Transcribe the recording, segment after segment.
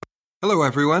Hello,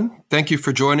 everyone. Thank you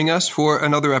for joining us for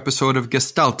another episode of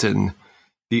Gestalten,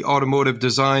 the automotive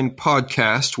design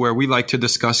podcast where we like to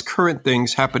discuss current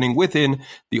things happening within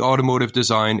the automotive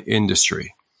design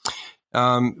industry.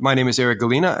 My name is Eric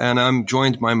Galina, and I'm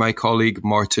joined by my colleague,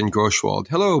 Martin Groschwald.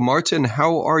 Hello, Martin.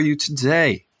 How are you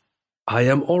today? I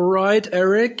am all right,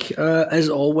 Eric. As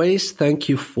always, thank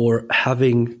you for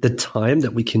having the time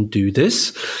that we can do this.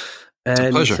 It's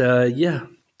a pleasure.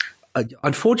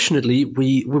 Unfortunately,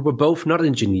 we were both not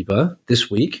in Geneva this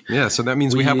week. Yeah, so that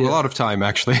means we have a lot of time,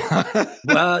 actually.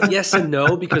 Well, yes and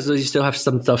no, because you still have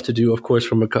some stuff to do, of course,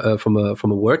 from a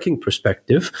working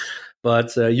perspective.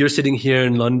 But you're sitting here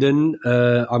in London,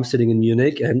 I'm sitting in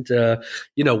Munich, and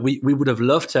we would have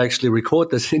loved to actually record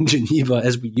this in Geneva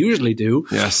as we usually do.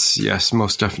 Yes,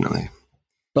 most definitely.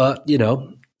 But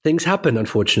things happen,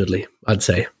 unfortunately, I'd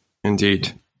say.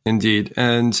 Indeed,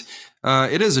 and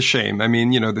it is a shame. I mean,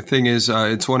 the thing is,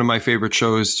 it's one of my favorite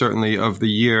shows, certainly of the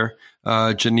year.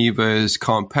 Geneva is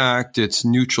compact. It's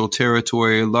neutral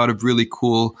territory. A lot of really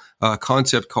cool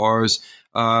concept cars.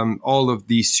 All of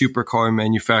the supercar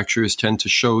manufacturers tend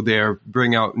to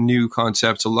bring out new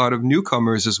concepts, a lot of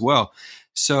newcomers as well.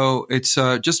 So it's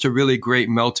just a really great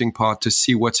melting pot to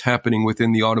see what's happening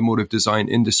within the automotive design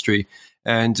industry.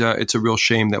 And it's a real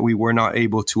shame that we were not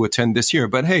able to attend this year.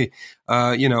 But hey,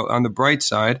 on the bright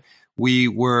side, we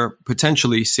were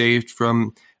potentially saved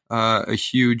from a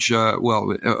huge, a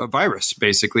virus,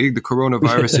 basically. The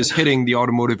coronavirus is hitting the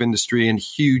automotive industry in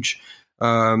huge,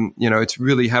 it's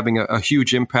really having a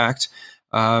huge impact.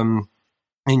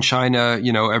 In China,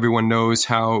 everyone knows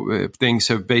how things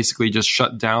have basically just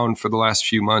shut down for the last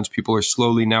few months. People are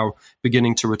slowly now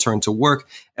beginning to return to work,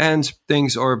 and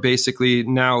things are basically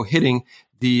now hitting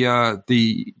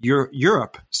the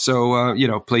Europe.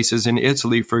 So, places in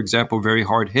Italy, for example, very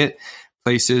hard hit.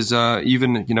 Places,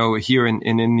 even, here in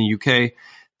the UK,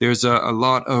 there's a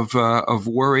lot of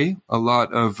worry, a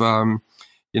lot of,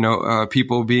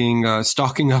 people being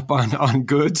stocking up on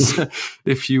goods.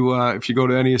 If you go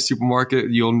to any supermarket,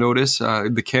 you'll notice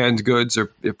the canned goods are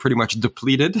pretty much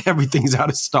depleted. Everything's out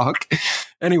of stock.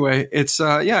 Anyway, it's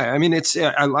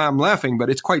I'm laughing, but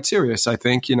it's quite serious. I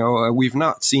think we've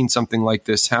not seen something like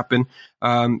this happen.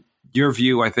 Your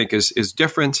view, I think, is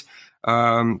different.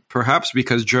 Perhaps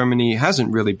because Germany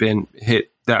hasn't really been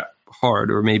hit that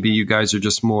hard, or maybe you guys are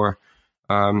just more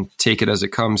take it as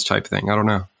it comes type thing. I don't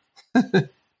know.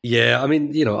 Yeah, I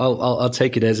mean, I'll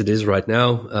take it as it is right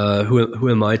now. Who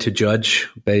am I to judge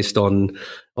based on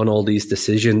all these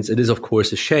decisions? It is, of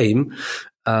course, a shame,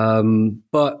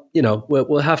 but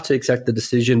we'll have to accept the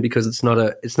decision because it's not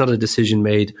a decision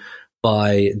made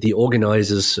by the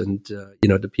organizers and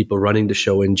the people running the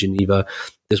show in Geneva.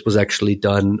 This was actually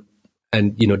done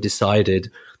and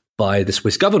decided by the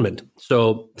Swiss government.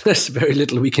 So there's very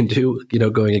little we can do,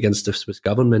 going against the Swiss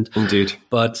government. Indeed.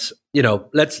 But,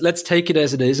 let's take it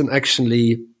as it is and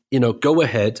actually, go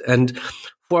ahead. And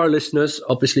for our listeners,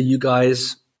 obviously you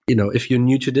guys, if you're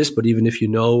new to this, but even if you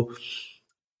know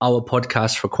our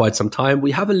podcast for quite some time,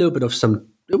 we have a little bit of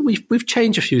we've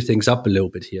changed a few things up a little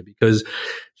bit here because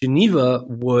Geneva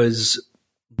was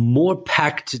more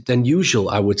packed than usual,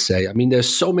 I would say. I mean,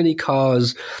 there's so many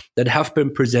cars that have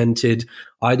been presented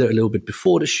either a little bit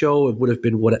before the show, it would have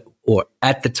been or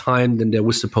at the time then there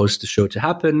was supposed to show to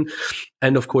happen.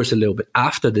 And of course, a little bit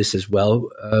after this as well,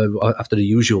 after the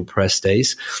usual press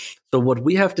days. So what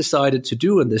we have decided to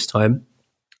do in this time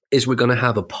is we're going to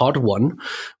have a part one,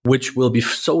 which will be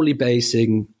solely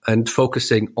basing and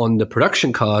focusing on the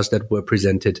production cars that were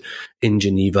presented in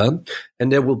Geneva.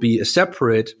 And there will be a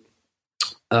separate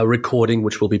recording,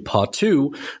 which will be part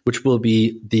two, which will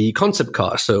be the concept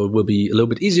car. So it will be a little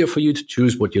bit easier for you to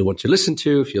choose what you want to listen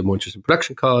to, if you're more interested in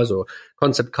production cars or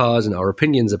concept cars and our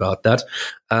opinions about that.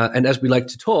 And as we like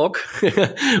to talk,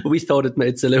 we thought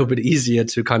it's a little bit easier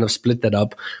to kind of split that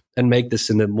up and make this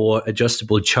in a more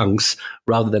adjustable chunks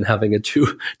rather than having a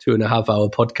 2.5 hour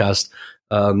podcast.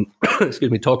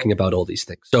 Talking about all these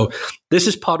things. So this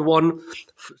is part one,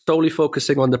 solely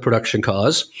focusing on the production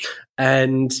cars.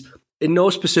 And in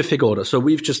no specific order. So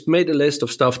we've just made a list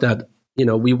of stuff that,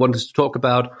 we wanted to talk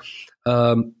about.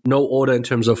 No order in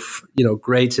terms of,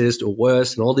 greatest or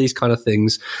worst and all these kind of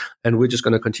things. And we're just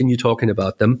going to continue talking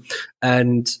about them.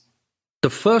 And the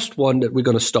first one that we're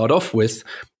going to start off with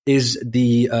is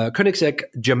the Koenigsegg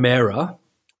Gemera,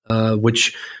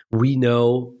 which we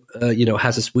know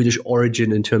has a Swedish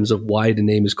origin in terms of why the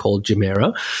name is called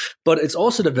Gemera. But it's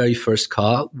also the very first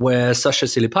car where Sasha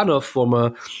Silipanov,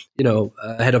 former,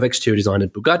 head of exterior design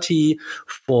at Bugatti,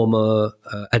 former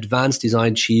advanced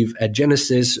design chief at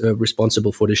Genesis,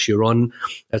 responsible for the Chiron,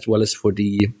 as well as for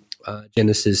the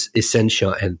Genesis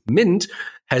Essentia and Mint,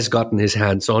 has gotten his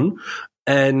hands on.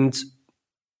 And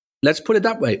let's put it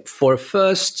that way, for a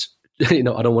first, I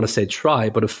don't want to say try,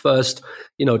 but a first,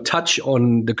 touch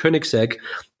on the Koenigsegg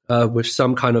with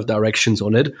some kind of directions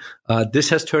on it, this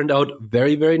has turned out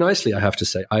very, very nicely, I have to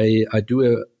say. I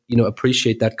do,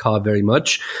 appreciate that car very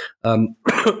much.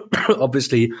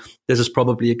 Obviously, this is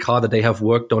probably a car that they have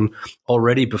worked on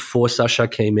already before Sasha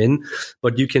came in,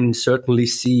 but you can certainly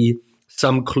see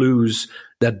some clues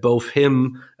that both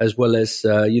him as well as,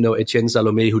 Etienne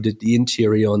Salomé, who did the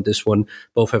interior on this one,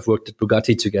 both have worked at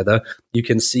Bugatti together. You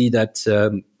can see that,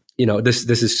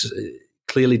 this is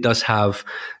clearly does have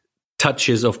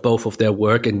touches of both of their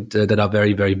work and that are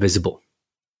very, very visible.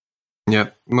 Yeah,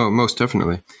 most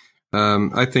definitely.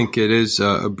 I think it is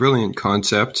a brilliant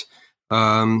concept,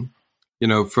 from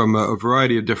a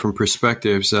variety of different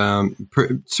perspectives.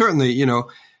 Certainly,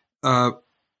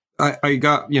 I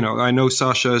got, I know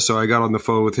Sasha, so I got on the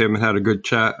phone with him and had a good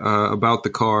chat about the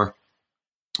car.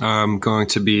 I'm going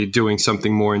to be doing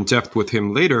something more in depth with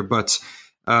him later, but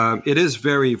it is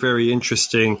very, very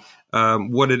interesting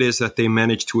what it is that they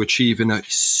managed to achieve in a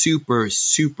super,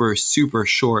 super, super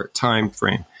short time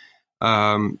frame.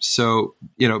 So,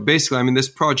 basically, I mean, this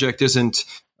project isn't,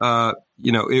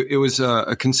 it was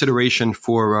a consideration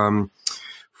for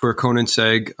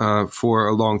Koenigsegg for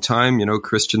a long time.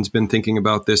 Christian's been thinking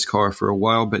about this car for a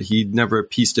while, but he never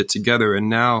pieced it together. And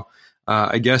now,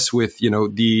 I guess with,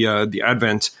 the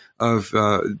advent of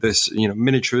this,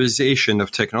 miniaturization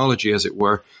of technology, as it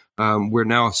were, we're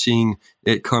now seeing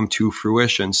it come to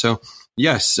fruition. So,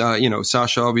 yes,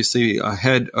 Sasha, obviously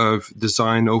head of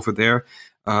design over there,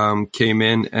 came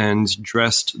in and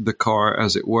dressed the car,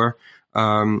 as it were.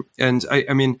 And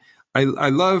I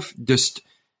love just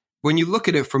when you look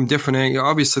at it from different angles.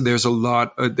 Obviously, there's a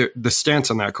lot. The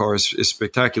stance on that car is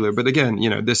spectacular. But again,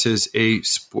 this is a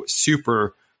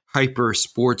super hyper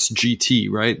sports GT,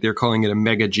 right? They're calling it a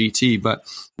mega GT. But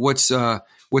what's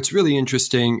really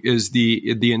interesting is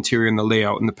the interior and the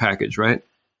layout and the package, right?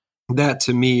 That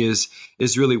to me is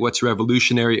really what's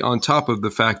revolutionary, on top of the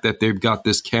fact that they've got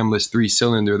this camless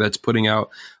 3-cylinder that's putting out,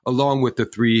 along with the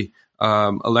 3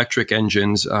 electric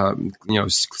engines,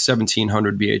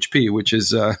 1700 bhp, which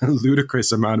is a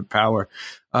ludicrous amount of power.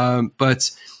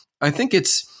 But I think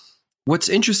what's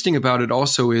interesting about it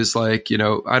also is I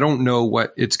don't know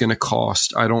what it's going to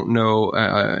cost. I don't know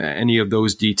any of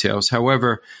those details.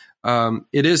 However,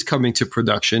 it is coming to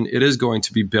production. It is going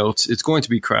to be built. It's going to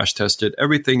be crash tested.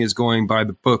 Everything is going by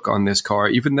the book on this car,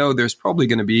 even though there's probably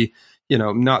going to be,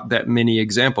 not that many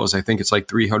examples. I think it's like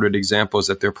 300 examples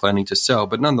that they're planning to sell.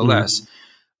 But nonetheless,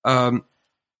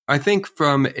 I think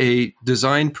from a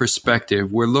design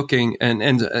perspective, we're looking and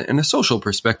a social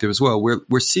perspective as well.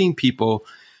 We're seeing people,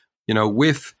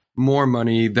 with more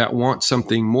money that want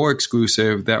something more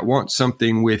exclusive, that want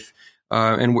something with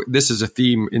this is a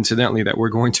theme, incidentally, that we're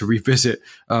going to revisit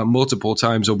multiple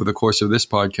times over the course of this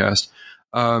podcast,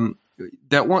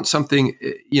 that want something,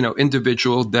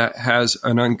 individual that has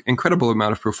an incredible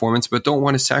amount of performance, but don't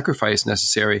want to sacrifice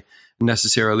necessarily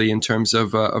in terms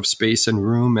of space and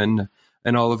room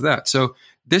and all of that. So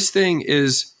this thing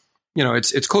is,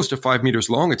 it's close to 5 meters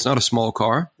long. It's not a small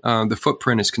car. The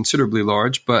footprint is considerably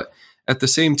large, but at the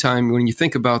same time, when you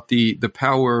think about the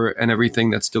power and everything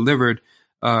that's delivered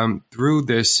through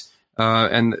this,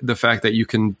 and the fact that you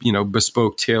can,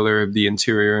 bespoke tailor the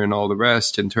interior and all the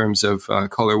rest in terms of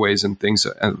colorways and things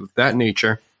of that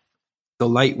nature, the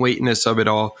lightweightness of it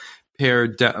all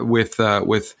paired with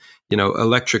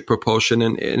electric propulsion,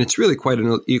 and it's really quite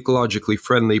an ecologically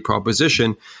friendly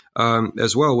proposition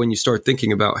as well. When you start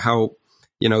thinking about how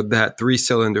that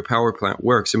 3-cylinder power plant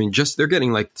works, I mean, just they're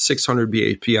getting like 600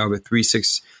 bhp out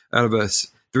of a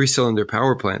 3-cylinder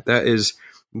power plant. That is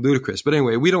ludicrous. But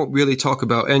anyway, we don't really talk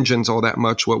about engines all that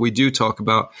much. What we do talk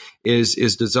about is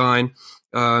design.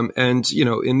 And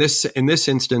in this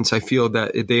instance, I feel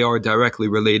that they are directly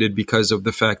related because of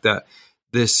the fact that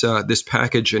this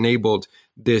package enabled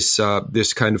this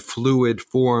kind of fluid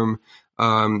form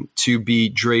to be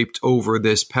draped over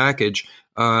this package.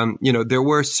 There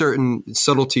were certain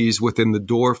subtleties within the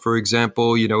door, for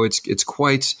example. It's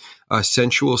quite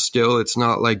sensual still. It's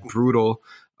not like brutal.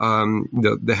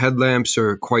 The headlamps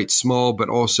are quite small, but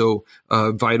also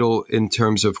vital in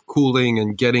terms of cooling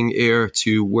and getting air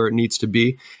to where it needs to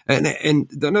be. And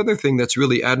another thing that's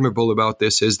really admirable about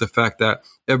this is the fact that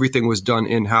everything was done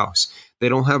in-house. They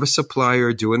don't have a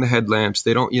supplier doing the headlamps.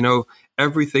 They don't,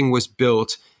 everything was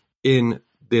built in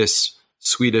this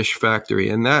Swedish factory.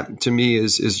 And that, to me,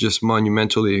 is just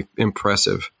monumentally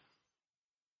impressive.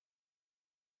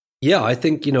 Yeah, I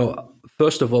think,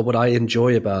 first of all, what I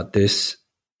enjoy about this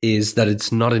is that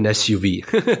it's not an SUV.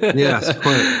 Yes,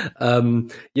 quite.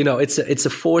 It's a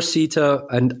 4-seater,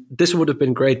 and this would have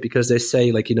been great because they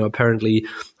say, like, apparently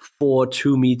 4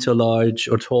 2-meter large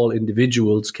or tall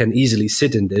individuals can easily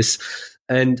sit in this.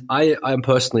 And I'm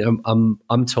personally,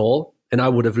 I'm tall, and I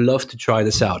would have loved to try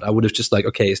this out. I would have just like,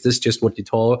 okay, is this just what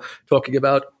you're talking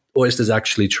about, or is this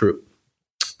actually true?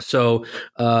 So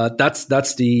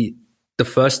that's the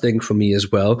first thing for me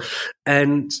as well.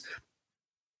 And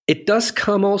it does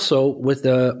come also with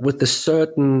a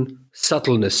certain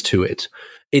subtleness to it.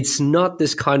 It's not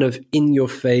this kind of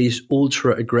in-your-face,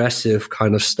 ultra-aggressive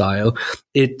kind of style.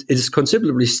 It is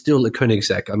considerably still a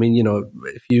Koenigsegg. I mean,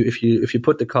 if you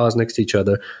put the cars next to each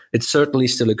other, it's certainly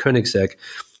still a Koenigsegg,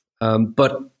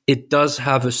 but it does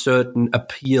have a certain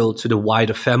appeal to the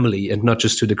wider family and not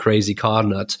just to the crazy car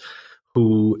nut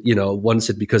who wants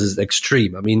it because it's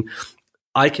extreme. I mean,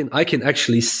 I can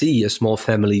actually see a small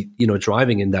family,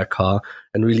 driving in that car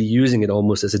and really using it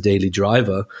almost as a daily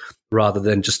driver, rather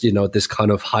than just this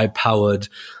kind of high-powered,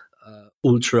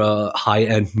 ultra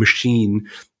high-end machine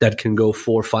that can go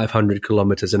 400 or 500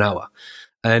 kilometers an hour.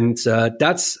 And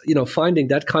that's finding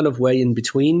that kind of way in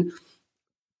between.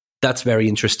 That's very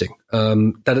interesting.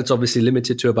 That it's obviously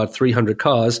limited to about 300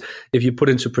 cars. If you put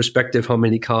into perspective how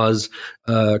many cars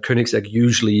Koenigsegg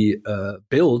usually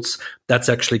builds, that's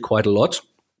actually quite a lot.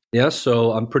 Yeah,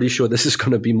 so I'm pretty sure this is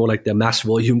going to be more like their mass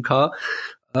volume car,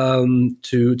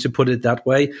 to put it that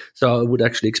way. So I would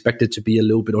actually expect it to be a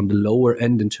little bit on the lower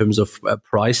end in terms of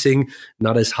pricing,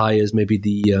 not as high as maybe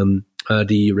the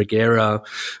Regera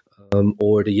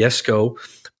or the Jesko.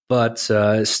 But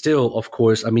still, of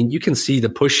course, I mean, you can see the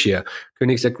push here.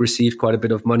 Koenigsegg received quite a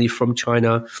bit of money from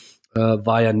China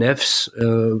via NEVs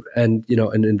and,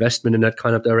 an investment in that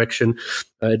kind of direction.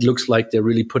 It looks like they're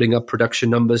really putting up production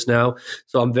numbers now.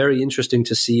 So I'm very interested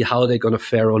to see how they're going to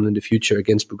fare on in the future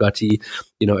against Bugatti,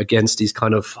 against these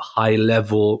kind of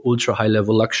ultra high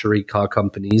level luxury car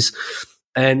companies.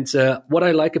 And what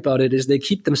I like about it is they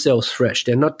keep themselves fresh.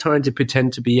 They're not trying to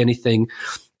pretend to be anything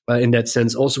in that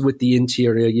sense. Also with the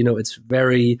interior, it's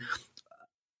very...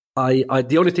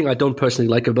 the only thing I don't personally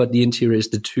like about the interior is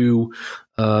the two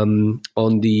on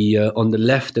the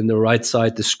left and the right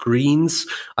side, the screens.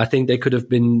 I think they could have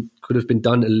been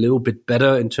done a little bit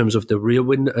better in terms of the rear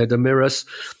window, the mirrors,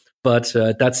 but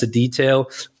that's a detail.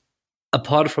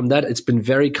 Apart from that, it's been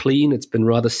very clean. It's been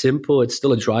rather simple. It's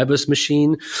still a driver's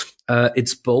machine.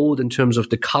 It's bold in terms of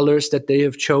the colors that they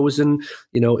have chosen.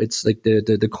 It's like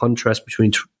the contrast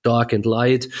between dark and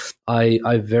light.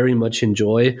 I very much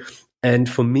enjoy. And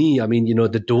for me, I mean,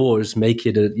 the doors make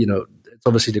it it's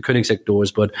obviously the Koenigsegg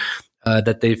doors, but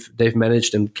that they've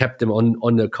managed and kept them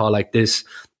on a car like this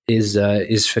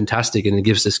is fantastic, and it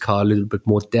gives this car a little bit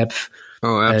more depth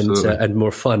and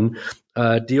more fun.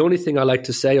 The only thing I like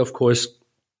to say, of course,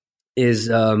 is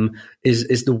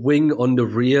the wing on the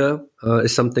rear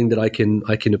is something that I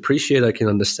can appreciate. I can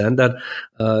understand that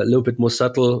a little bit more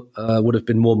subtle would have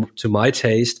been more to my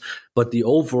taste. But the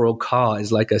overall car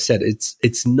is, like I said,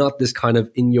 it's not this kind of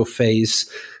in your face,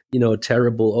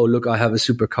 terrible, oh look, I have a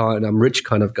supercar and I'm rich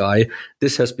kind of guy.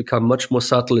 This has become much more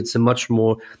subtle. It's a much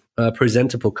more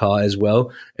presentable car as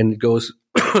well, and it goes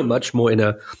much more in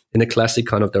a classic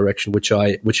kind of direction, which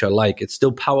I like. It's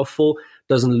still powerful,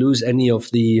 doesn't lose any of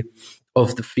the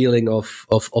feeling of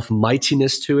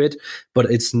mightiness to it, but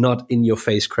it's not in your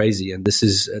face crazy. And this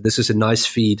is a nice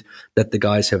feat that the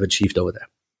guys have achieved over there.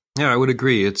 Yeah, I would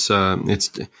agree. It's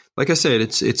like I said,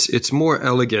 it's more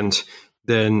elegant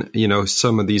than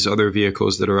some of these other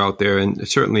vehicles that are out there, and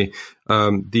certainly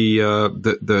the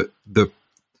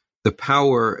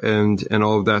power and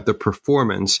all of that, the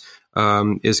performance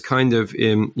is kind of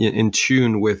in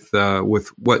tune with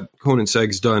what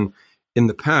Koenigsegg's done in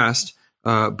the past,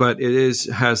 but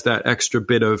it has that extra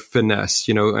bit of finesse.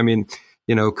 I mean,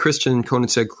 Christian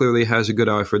Koenigsegg clearly has a good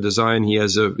eye for design.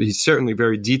 He's certainly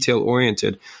very detail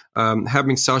oriented.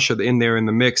 Having Sasha in there in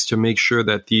the mix to make sure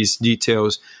that these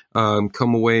details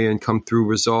come away and come through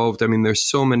resolved. I mean, there's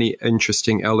so many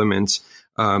interesting elements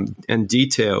and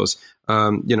details.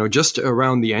 Just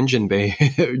around the engine bay,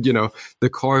 the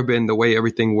carbon, the way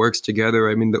everything works together.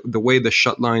 I mean, the way the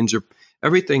shut lines are,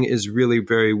 everything is really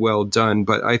very well done.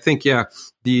 But I think, again,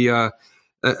 I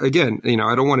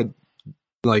don't want to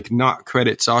not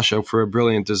credit Sasha for a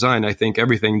brilliant design. I think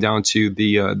everything down to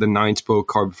the 9-spoke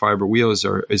carbon fiber wheels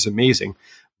is amazing.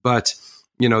 But,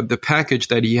 the package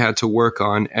that he had to work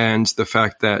on, and the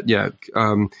fact that,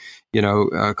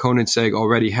 Koenigsegg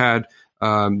already had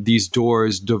these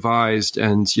doors devised,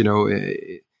 and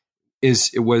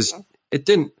it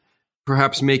didn't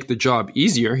perhaps make the job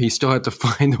easier. He still had to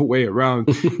find a way around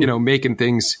making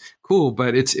things cool,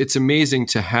 but it's amazing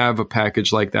to have a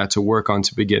package like that to work on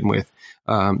to begin with.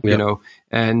 You know,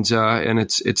 and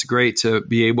it's great to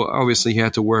be able. Obviously, he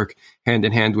had to work hand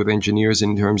in hand with engineers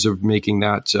in terms of making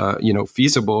that you know,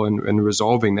 feasible and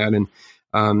resolving that, and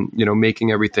you know,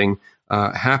 making everything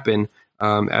happen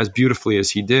as beautifully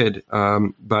as he did.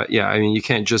 But yeah, I mean, you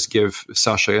can't just give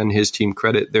Sascha and his team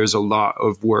credit. There's a lot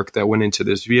of work that went into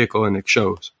this vehicle, and it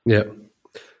shows. Yeah.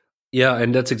 Yeah,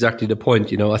 and that's exactly the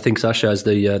point. You know, I think Sascha is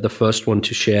the first one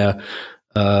to share,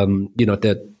 you know,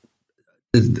 that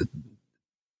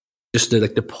just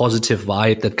the positive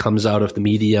vibe that comes out of the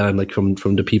media and like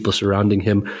from the people surrounding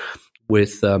him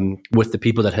with the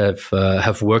people that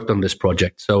have worked on this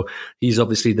project. So he's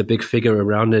obviously the big figure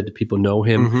around it. People know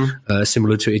him,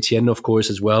 similar to Etienne, of course,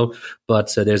 as well.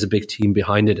 But there's a big team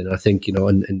behind it, and I think, you know,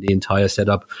 in the entire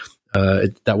setup,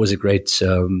 that was a great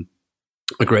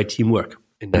teamwork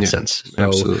in that sense. So,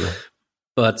 absolutely.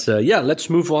 But let's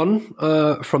move on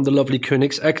from the lovely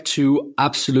Koenigsegg to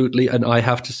absolutely, and I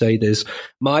have to say this,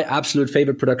 my absolute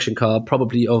favorite production car,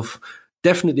 probably of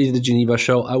definitely the Geneva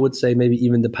show. I would say maybe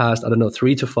even the past,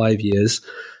 3 to 5 years,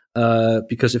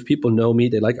 because if people know me,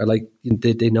 they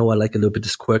know I like a little bit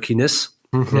of quirkiness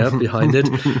behind it.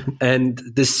 And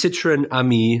the Citroën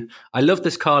Ami, I loved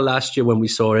this car last year when we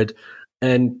saw it.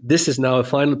 And this is now a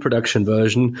final production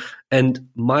version. And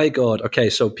my God, okay,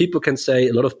 so people can say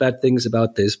a lot of bad things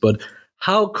about this, but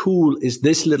how cool is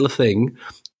this little thing,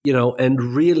 you know, and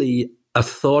really a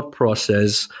thought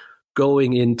process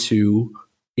going into,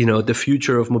 you know, the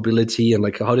future of mobility and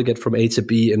like how to get from A to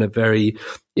B in a very,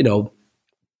 you know,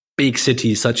 big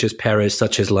city such as Paris,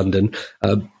 such as London.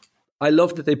 I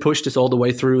love that they pushed this all the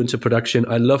way through into production.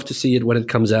 I love to see it when it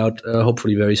comes out,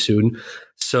 hopefully very soon.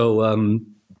 So,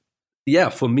 yeah,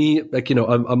 for me, like, you know,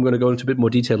 I'm going to go into a bit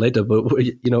more detail later, but,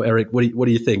 you know, Eric, what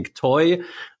do you think? Toy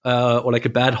or like a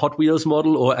bad Hot Wheels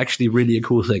model, or actually really a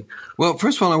cool thing? Well,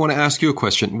 first of all, I want to ask you a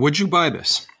question. Would you buy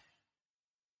this?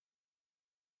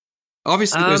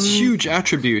 Obviously, there's huge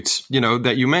attributes, you know,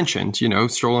 that you mentioned, you know,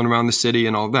 strolling around the city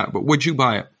and all that, but would you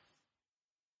buy it?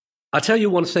 I'll tell you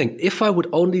one thing. If I would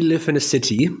only live in a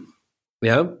city,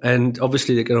 yeah, and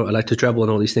obviously, you know, I like to travel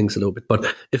and all these things a little bit.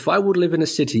 But if I would live in a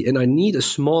city and I need a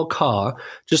small car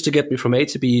just to get me from A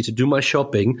to B to do my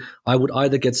shopping, I would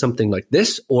either get something like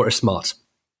this or a Smart.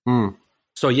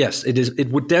 So yes,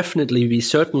 it would definitely be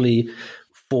certainly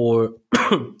for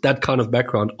that kind of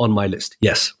background on my list.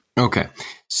 Yes. Okay.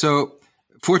 So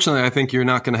fortunately, I think you're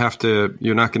not going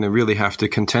to really have to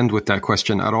contend with that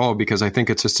question at all, because I think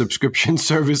it's a subscription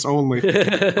service only.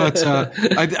 But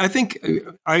I think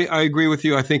I agree with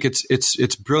you. I think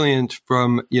it's brilliant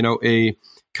from, you know, a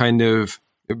kind of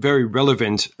a very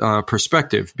relevant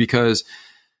perspective, because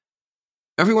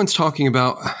everyone's talking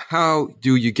about how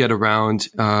do you get around,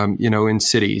 you know, in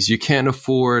cities. You can't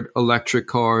afford electric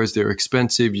cars. They're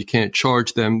expensive. You can't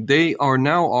charge them. They are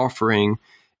now offering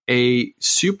a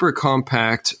super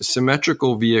compact,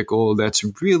 symmetrical vehicle that's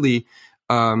really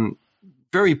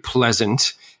very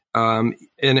pleasant. And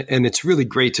it's really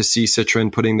great to see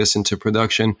Citroën putting this into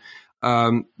production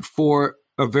for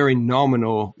a very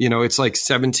nominal, you know, it's like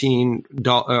 17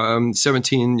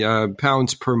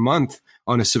 pounds per month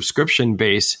on a subscription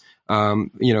base,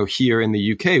 you know, here in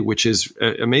the UK, which is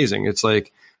amazing. It's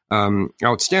like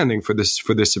outstanding for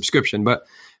this subscription. But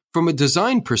from a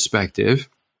design perspective,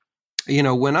 you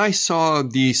know, when I saw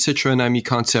the Citroën Ami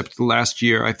concept last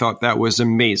year, I thought that was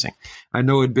amazing. I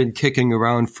know it'd been kicking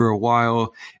around for a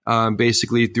while,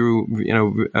 basically through, you know,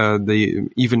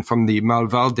 even from the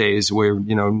Malval days, where,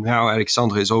 you know, now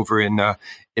Alexandre is over in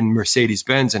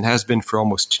Mercedes-Benz and has been for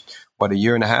almost, a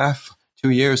year and a half,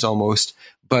 2 years almost.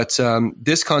 But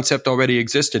this concept already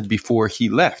existed before he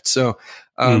left. So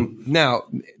now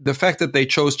the fact that they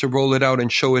chose to roll it out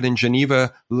and show it in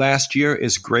Geneva last year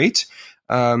is great.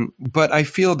 But I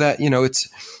feel that, you know, it's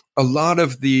a lot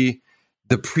of the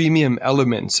premium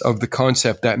elements of the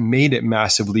concept that made it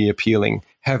massively appealing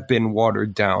have been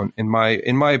watered down, in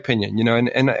my opinion, you know,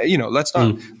 and you know, let's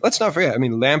not forget, I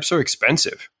mean, lamps are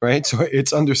expensive, right? So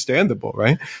it's understandable,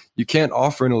 right? You can't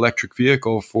offer an electric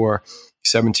vehicle for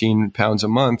 17 pounds a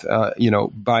month, you know,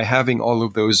 by having all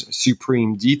of those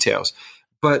supreme details.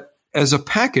 But as a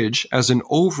package, as an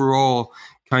overall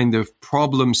kind of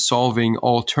problem-solving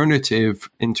alternative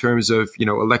in terms of, you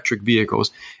know, electric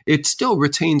vehicles, it still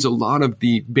retains a lot of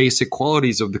the basic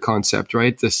qualities of the concept,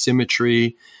 right? The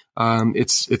symmetry,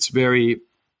 it's very,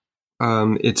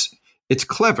 it's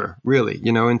clever, really,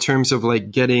 you know, in terms of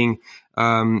like getting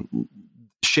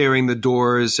sharing the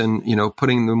doors and,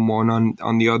 putting them one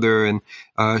on the other, and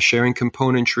sharing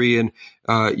componentry, and,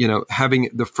 having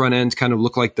the front end kind of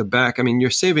look like the back. I mean, you're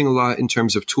saving a lot in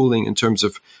terms of tooling, in terms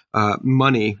of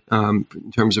money,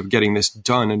 in terms of getting this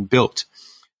done and built.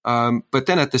 But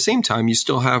then at the same time, you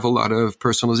still have a lot of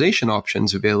personalization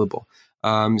options available.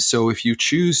 So if you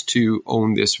choose to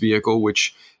own this vehicle,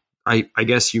 which I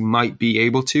guess you might be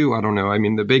able to, I don't know. I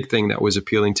mean, the big thing that was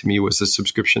appealing to me was the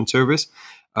subscription service,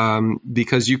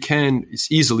 because you can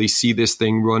easily see this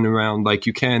thing run around like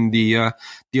you can the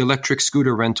electric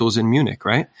scooter rentals in Munich,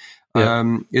 right?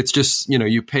 Yeah. It's just,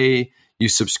 you pay, you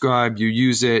subscribe, you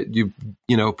use it, you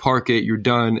park it, you're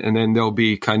done, and then they'll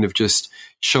be kind of just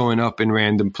showing up in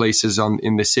random places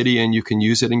in the city, and you can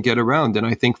use it and get around. And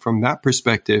I think from that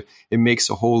perspective, it makes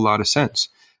a whole lot of sense.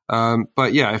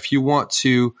 But yeah, if you want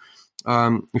to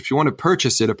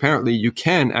purchase it, apparently you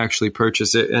can actually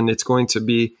purchase it, and it's going to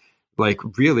be like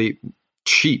really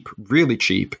cheap.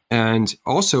 And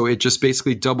also it just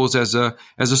basically doubles as a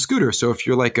scooter. So if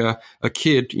you're like a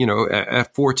kid,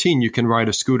 at 14, you can ride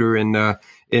a scooter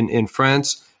in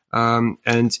France.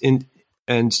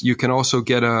 And you can also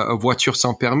get a voiture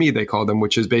sans permis, they call them,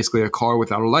 which is basically a car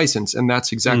without a license. And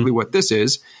that's exactly what this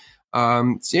is.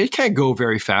 So it can't go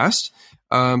very fast.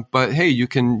 But hey, you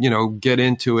can, get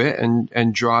into it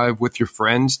and drive with your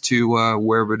friends to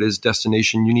wherever it is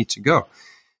destination you need to go.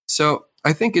 So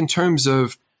I think in terms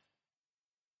of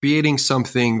creating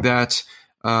something that,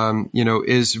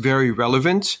 is very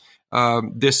relevant,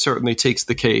 this certainly takes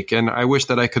the cake. And I wish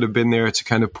that I could have been there to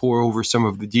kind of pour over some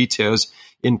of the details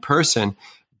in person.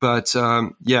 But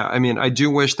yeah, I mean, I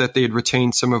do wish that they had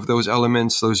retained some of those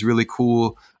elements, those really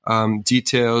cool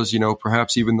details,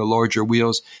 perhaps even the larger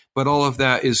wheels. But all of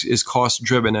that is cost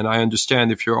driven. And I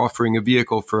understand if you're offering a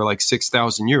vehicle for like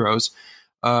 6,000 euros,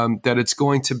 that it's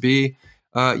going to be,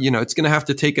 it's going to have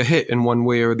to take a hit in one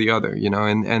way or the other,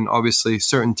 and obviously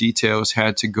certain details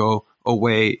had to go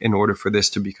away in order for this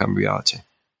to become reality.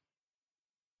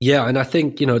 Yeah. And I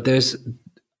think,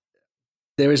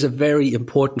 there is a very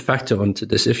important factor onto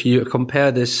this. If you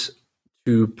compare this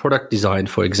to product design,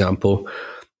 for example,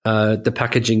 the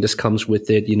packaging that comes with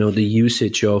it, the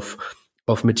usage of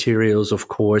materials, of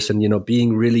course, and,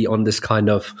 being really on this kind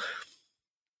of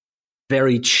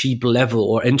very cheap level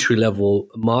or entry level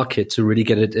market to really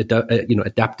get it,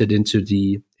 adapted into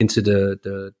the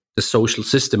social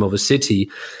system of a city.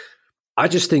 I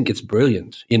just think it's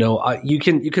brilliant. You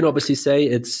can obviously say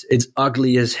it's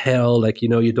ugly as hell. Like,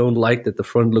 you don't like that the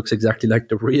front looks exactly like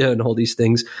the rear and all these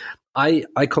things. I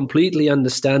completely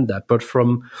understand that. But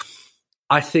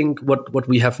I think what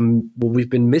we've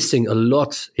been missing a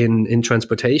lot in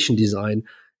transportation design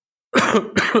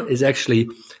is actually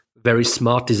very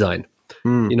smart design.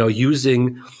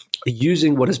 Using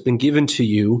what has been given to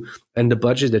you and the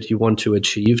budget that you want to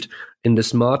achieve in the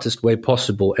smartest way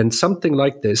possible. And something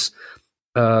like this,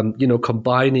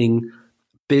 combining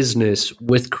business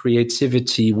with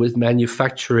creativity, with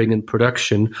manufacturing and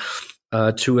production,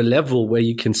 to a level where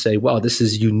you can say, wow, this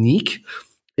is unique.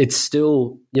 It's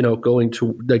still, going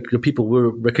to, like, the people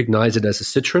will recognize it as a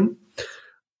Citroen,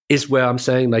 is where I'm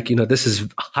saying, like, this is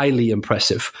highly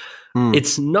impressive.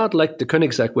 It's not like the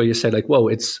Koenigsegg where you say, like, whoa,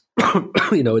 it's,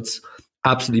 it's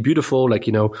absolutely beautiful. Like,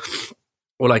 or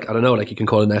like, I don't know, like you can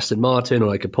call it an Aston Martin or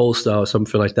like a Polestar or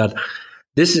something like that.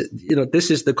 This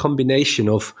is the combination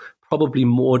of probably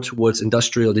more towards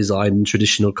industrial design and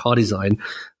traditional car design,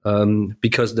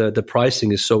 because the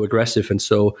pricing is so aggressive and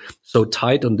so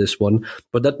tight on this one.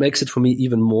 But that makes it for me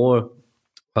even more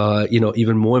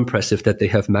impressive that they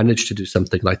have managed to do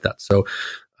something like that. So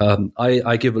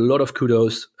I give a lot of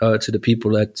kudos to the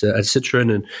people at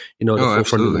Citroen, and the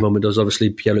forefront at the moment is obviously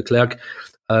Pierre Leclerc,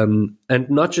 and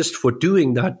not just for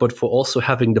doing that, but for also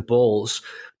having the balls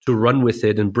to run with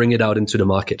it and bring it out into the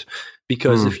market.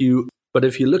 Because if you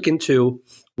look into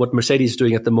what Mercedes is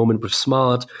doing at the moment with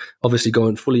Smart, obviously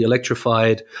going fully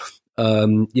electrified,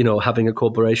 having a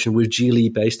cooperation with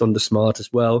Geely based on the Smart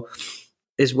as well,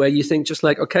 is where you think just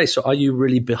like, okay, so are you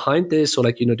really behind this? Or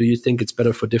like, do you think it's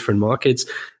better for different markets?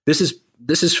 This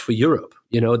is for Europe.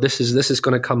 This is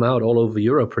going to come out all over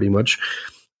Europe pretty much.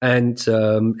 And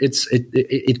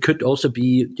it could also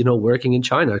be, working in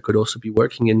China. It could also be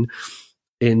working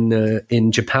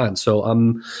in Japan. So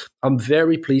I'm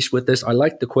very pleased with this. I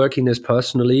like the quirkiness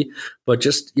personally, but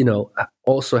just,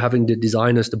 also having the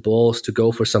designers, the balls to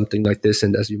go for something like this.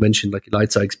 And as you mentioned, like,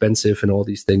 lights are expensive and all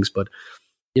these things, but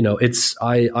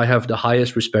I have the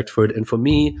highest respect for it. And for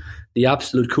me, the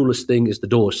absolute coolest thing is the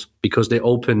doors, because they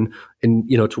open in,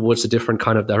 towards a different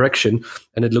kind of direction.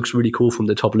 And it looks really cool from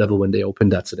the top level when they open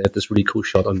that. So they have this really cool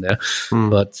shot on there.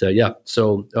 But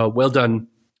so well done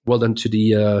well done to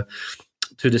the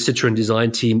Citroën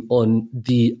design team on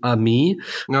the Ami.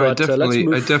 No, I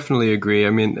definitely agree. I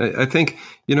mean, I think,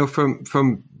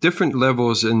 from different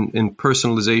levels in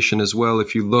personalization as well,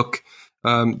 if you look,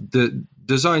 the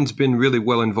design's been really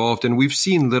well involved, and we've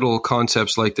seen little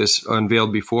concepts like this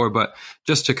unveiled before, but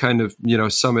just to kind of,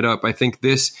 sum it up, I think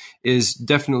this is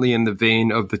definitely in the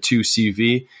vein of the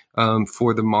 2CV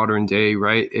for the modern day,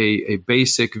 right? A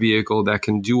basic vehicle that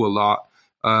can do a lot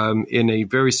in a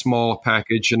very small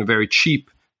package and a very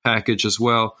cheap package as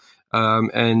well.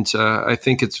 I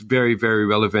think it's very, very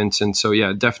relevant. And so,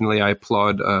 yeah, definitely I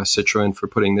applaud Citroën for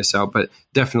putting this out, but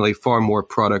definitely far more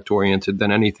product oriented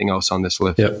than anything else on this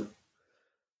list. Yeah.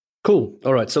 Cool.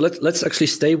 All right. So let's actually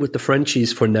stay with the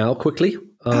Frenchies for now quickly.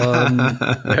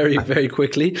 Very, very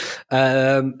quickly.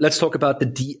 Let's talk about the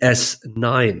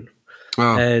DS9.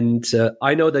 Oh. And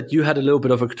I know that you had a little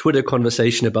bit of a Twitter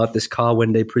conversation about this car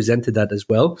when they presented that as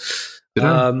well.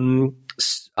 I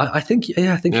think you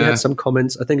had some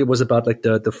comments. I think it was about like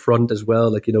the front as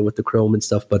well, like, with the chrome and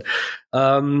stuff. But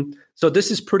so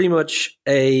this is pretty much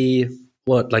a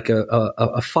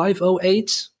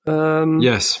 508?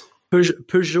 Yes.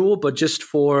 Peugeot, but just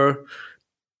for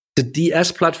the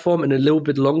DS platform and a little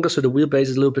bit longer. So the wheelbase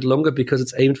is a little bit longer because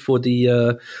it's aimed for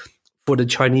the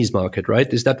Chinese market, right?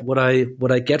 Is that what I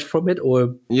get from it?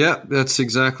 Or yeah, that's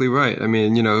exactly right. I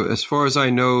mean, as far as I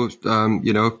know,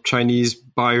 Chinese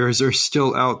buyers are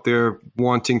still out there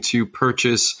wanting to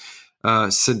purchase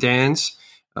sedans,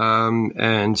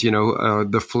 and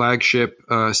the flagship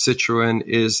Citroën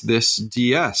is this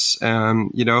DS, and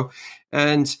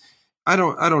I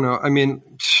don't know. I mean,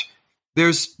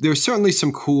 there's certainly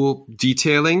some cool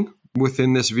detailing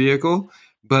within this vehicle,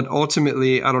 but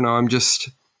ultimately, I don't know.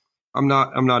 I'm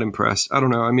not impressed. I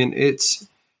don't know. I mean,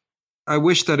 I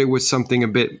wish that it was something a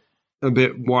bit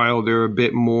wilder, a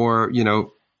bit more,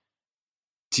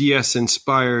 DS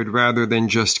inspired rather than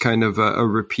just kind of a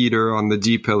repeater on the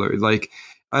D pillar. Like,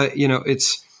 I'm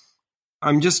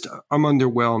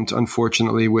underwhelmed,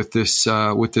 unfortunately, with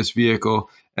this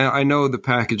vehicle. And I know the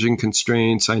packaging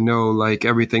constraints. I know like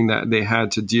everything that they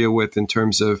had to deal with in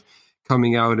terms of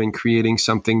coming out and creating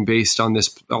something based on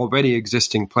this already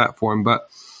existing platform. But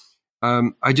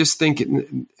I just think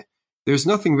there's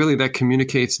nothing really that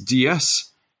communicates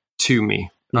DS to me,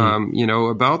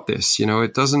 about this.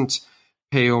 It doesn't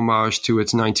pay homage to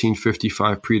its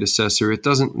 1955 predecessor. It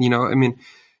doesn't,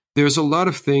 there's a lot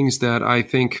of things that I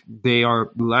think they are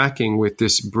lacking with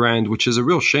this brand, which is a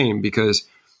real shame because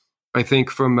I think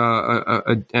from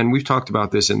and we've talked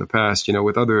about this in the past,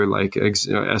 with other like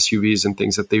SUVs and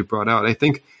things that they've brought out. I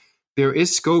think there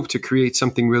is scope to create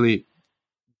something really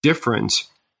different.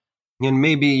 And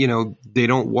maybe, they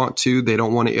don't want to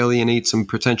alienate some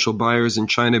potential buyers in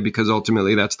China because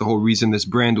ultimately that's the whole reason this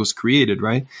brand was created,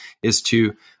 right? Is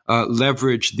to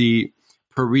leverage the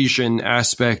Parisian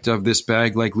aspect of this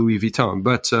bag like Louis Vuitton,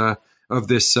 but of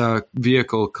this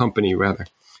vehicle company rather.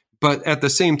 But at the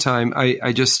same time,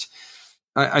 I think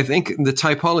the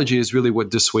typology is really what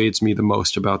dissuades me the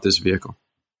most about this vehicle.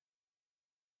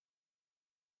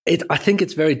 I think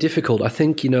it's very difficult. I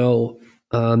think,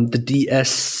 the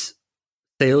DS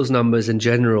sales numbers in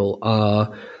general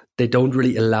they don't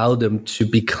really allow them to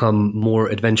become more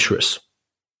adventurous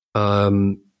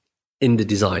in the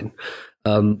design.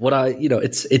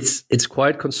 It's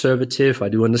quite conservative. I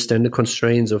do understand the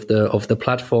constraints of the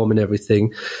platform and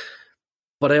everything,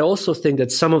 but I also think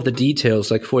that some of the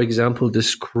details, like for example,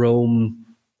 this chrome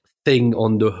thing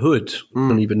on the hood, I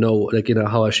don't even know,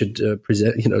 how I should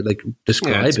present,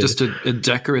 describe it. Yeah, it's just a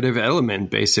decorative element,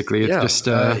 basically. It's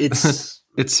just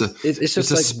It's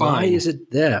just like, spine. Why is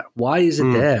it there? Why is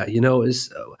it there?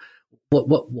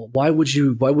 Why would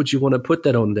you want to put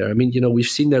that on there? I mean, we've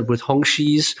seen that with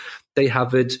Hongshis. They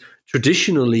have it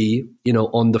traditionally,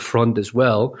 on the front as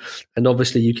well. And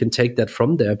obviously you can take that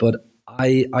from there, but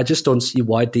I just don't see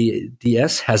why the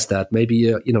DS has that.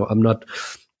 Maybe, I'm not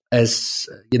as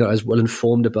well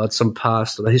informed about some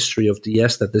past or the history of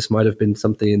DS that this might have been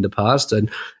something in the past.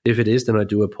 And if it is, then I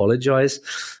do apologize.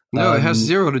 No, it has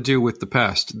zero to do with the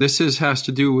past. This has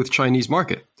to do with Chinese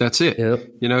market. That's it.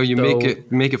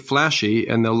 Yep. Make it flashy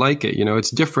and they'll like it.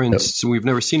 It's different. Yep. So we've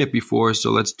never seen it before.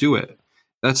 So let's do it.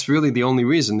 That's really the only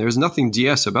reason. There's nothing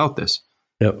DS about this.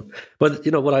 Yeah, but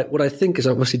what I think is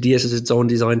obviously DS is its own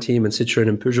design team and Citroën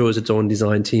and Peugeot is its own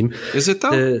design team. Is it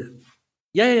though?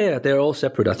 Yeah, they're all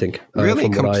separate, I think. Really?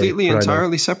 Completely,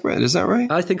 entirely separate? Is that right?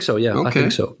 I think so, yeah. Okay. I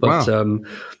think so. But wow.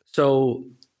 So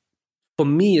for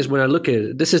me is when I look at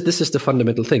it, this is the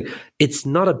fundamental thing. It's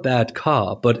not a bad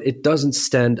car, but it doesn't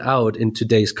stand out in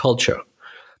today's culture.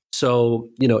 So,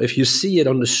 if you see it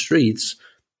on the streets,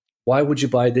 why would you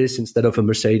buy this instead of a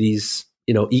Mercedes,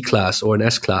 E-Class or an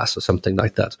S-Class or something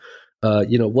like that?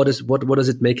 What does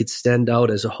it make it stand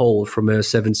out as a whole from a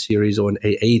 7 Series or an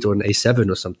A8 or an A7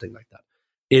 or something like that?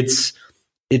 It's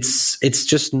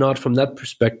just not, from that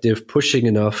perspective, pushing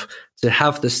enough to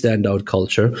have the standout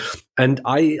culture. And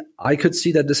I could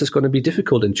see that this is going to be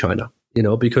difficult in China,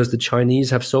 because the Chinese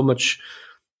have so much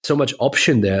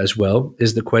option there as well.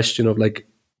 Is the question of like,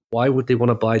 why would they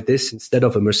want to buy this instead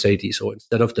of a Mercedes or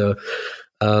instead of the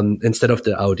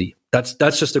Audi?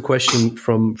 That's just a question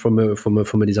from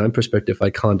a design perspective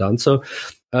I can't answer.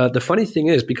 The funny thing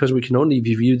is, because we can only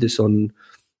view this on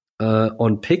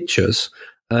pictures,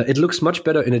 it looks much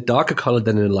better in a darker color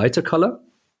than in a lighter color.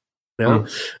 Yeah,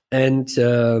 and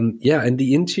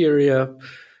the interior,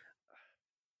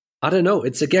 I don't know.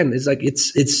 It's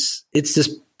this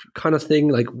kind of thing,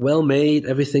 like well made,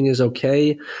 everything is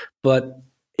okay, but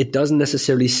it doesn't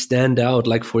necessarily stand out.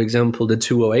 Like, for example, the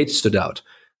 208 stood out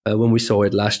when we saw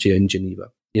it last year in Geneva.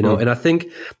 And I think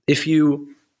if you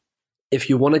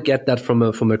want to get that from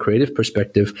a creative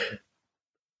perspective,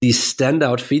 these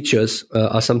standout features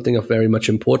are something of very much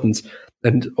importance.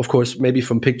 And of course, maybe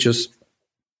from pictures,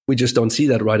 we just don't see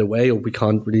that right away, or we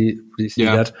can't really see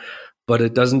that. But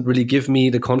it doesn't really give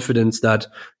me the confidence that,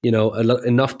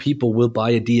 enough people will buy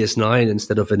a DS9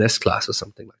 instead of an S-Class or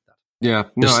something like that. Yeah,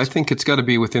 no, I think it's got to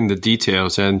be within the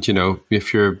details. And,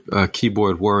 if you're a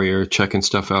keyboard warrior checking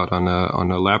stuff out on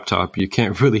a laptop, you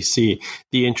can't really see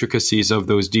the intricacies of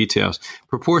those details.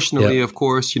 Proportionally, of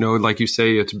course, like you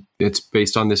say, it's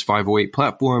based on this 508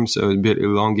 platform, so a bit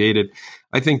elongated.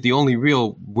 I think the only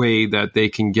real way that they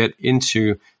can get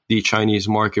into the Chinese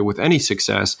market with any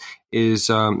success is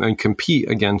and compete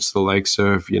against the likes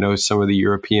of, some of the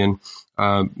European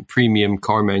premium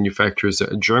car manufacturers,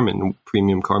 German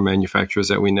premium car manufacturers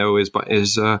that we know is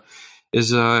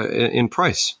in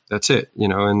price. That's it,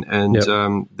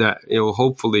 that it'll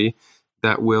hopefully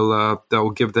that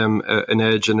will give them an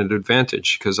edge and an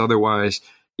advantage, because otherwise,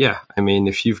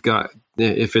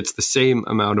 if it's the same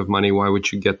amount of money, why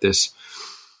would you get this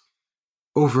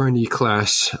over an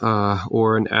E-Class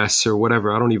or an S or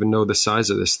whatever? I don't even know the size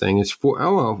of this thing. It's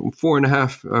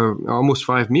 4.5, almost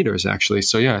 5 meters actually.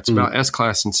 So yeah, it's about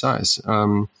S-Class in size.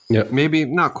 Maybe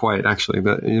not quite actually,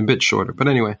 but a bit shorter. But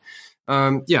anyway,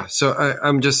 So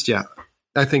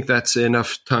I think that's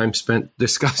enough time spent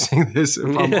discussing this.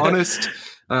 If I'm honest,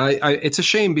 it's a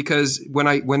shame, because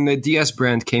when the DS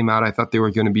brand came out, I thought they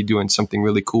were going to be doing something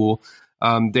really cool.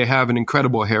 They have an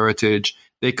incredible heritage.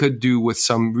 They could do with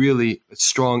some really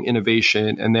strong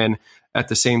innovation, and then at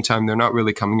the same time, they're not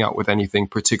really coming out with anything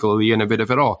particularly innovative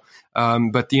at all.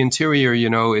 But the interior,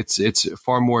 it's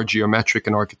far more geometric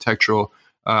and architectural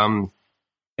than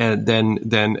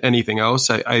anything else.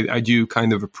 I do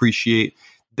kind of appreciate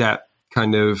that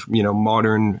kind of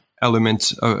modern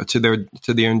element to their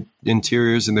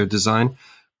interiors and their design,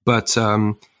 but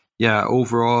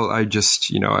overall, I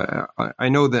just I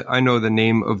know the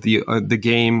name of the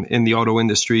game in the auto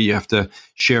industry. You have to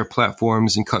share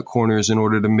platforms and cut corners in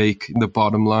order to make the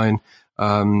bottom line,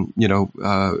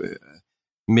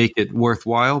 make it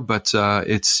worthwhile. But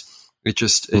it's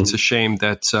a shame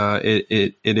that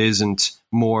it isn't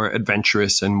more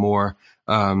adventurous and more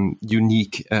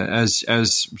unique as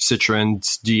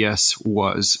Citroen's DS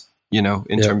was,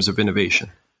 in terms of innovation.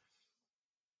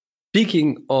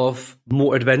 Speaking of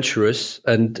more adventurous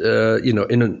and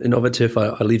innovative,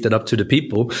 I'll leave that up to the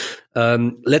people.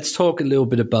 Let's talk a little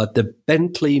bit about the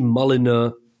Bentley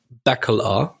Mulliner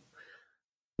Bacalar,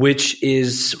 which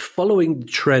is following the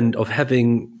trend of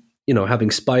having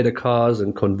spider cars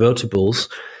and convertibles,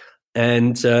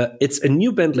 and it's a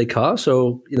new Bentley car,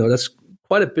 so that's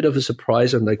quite a bit of a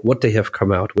surprise on like what they have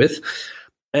come out with.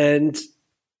 And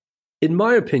in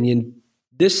my opinion,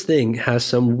 this thing has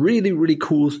some really, really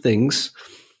cool things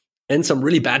and some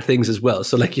really bad things as well.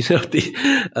 So like, if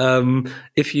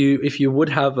you would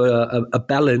have a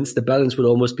balance, the balance would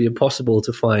almost be impossible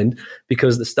to find,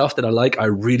 because the stuff that I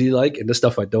really like, and the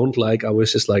stuff I don't like, I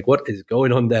was just like, what is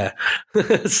going on there?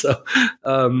 So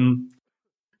I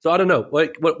don't know.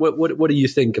 What do you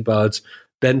think about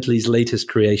Bentley's latest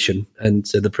creation and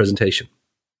the presentation?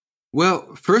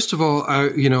 Well, first of all,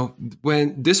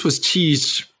 when this was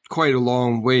teased quite a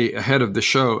long way ahead of the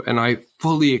show, and I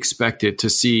fully expected to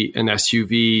see an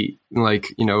SUV,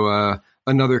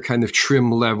 another kind of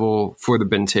trim level for the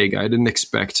Bentayga. I didn't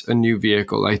expect a new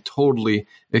vehicle. I totally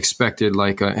expected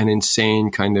like an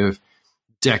insane kind of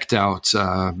decked out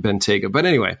Bentayga. But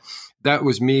anyway, that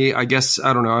was me. I guess,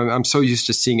 I don't know. I'm so used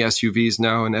to seeing SUVs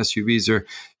now, and SUVs are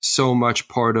so much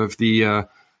part of the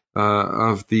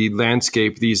of the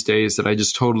landscape these days that I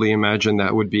just totally imagined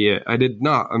that would be it. I did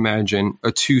not imagine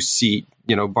a 2-seat,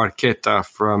 Barchetta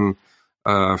from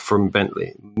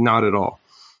Bentley, not at all.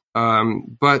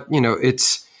 But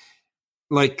it's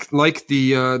like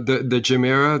the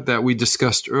Gemera that we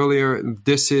discussed earlier.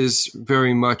 This is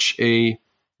very much a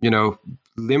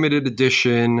limited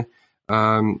edition,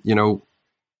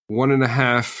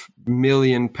 £1.5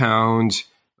 million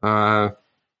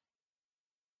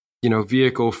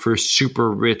vehicle for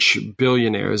super rich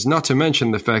billionaires. Not to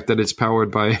mention the fact that it's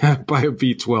powered by a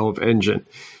V12 engine.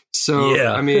 So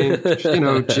yeah. I mean,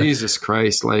 Jesus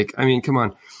Christ! Come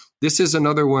on. This is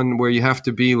another one where you have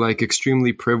to be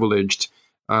extremely privileged,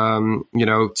 to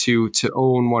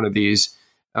own one of these.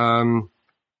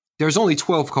 There's only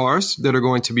 12 cars that are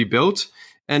going to be built.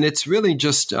 And it's really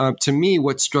just, to me,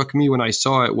 what struck me when I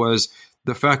saw it was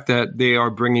the fact that they are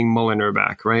bringing Mulliner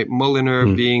back, right?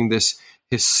 Mulliner being this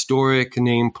historic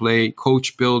nameplate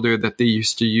coach builder that they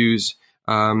used to use,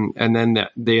 and then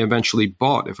that they eventually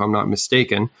bought, if I'm not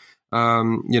mistaken,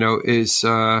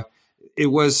 it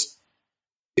was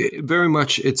very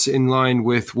much, it's in line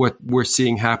with what we're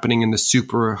seeing happening in the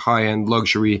super high-end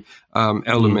luxury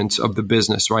element of the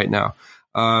business right now.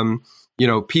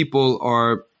 People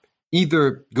are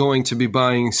either going to be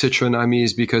buying Citroen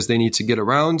Amis because they need to get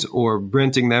around, or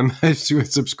renting them to a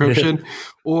subscription,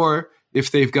 or if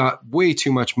they've got way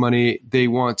too much money, they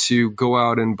want to go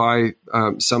out and buy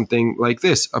something like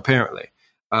this, apparently,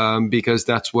 because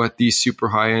that's what these super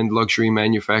high-end luxury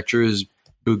manufacturers,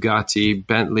 Bugatti,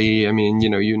 Bentley,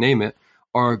 you name it,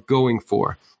 are going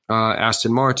for.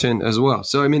 Aston Martin as well.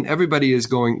 So, everybody is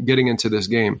getting into this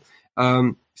game.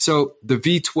 So the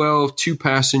V12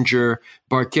 2-passenger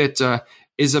Barchetta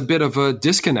is a bit of a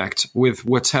disconnect with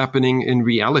what's happening in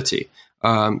reality.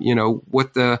 I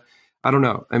don't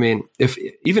know.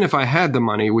 Even if I had the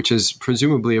money, which is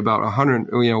presumably about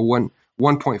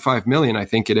 1.5 million, I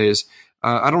think it is,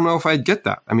 I don't know if I'd get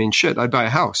that. I'd buy a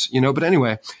house, but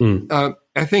anyway,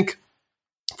 I think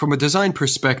from a design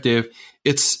perspective,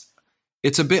 it's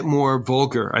a bit more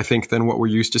vulgar, I think, than what we're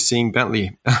used to seeing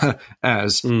Bentley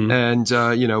as. And,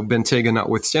 Bentayga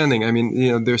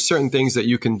notwithstanding, there's certain things that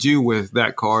you can do with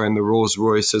that car and the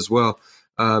Rolls-Royce as well,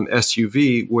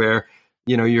 SUV, where,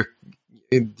 your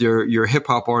hip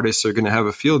hop artists are going to have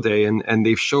a field day, and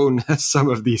they've shown some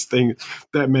of these things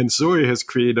that Mansouri has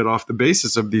created off the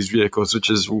basis of these vehicles, which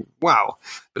is wow.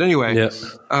 But anyway,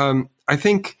 I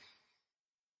think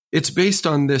it's based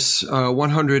on this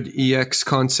 100EX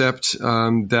concept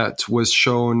that was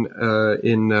shown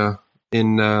in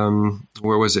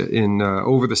where was it? In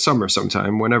over the summer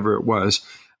sometime, whenever it was.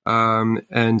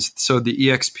 And so the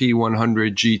EXP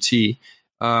 100 GT,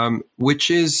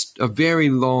 which is a very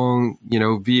long,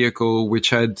 vehicle, which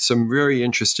had some very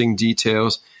interesting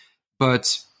details.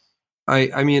 But I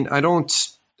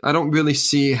don't really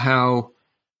see how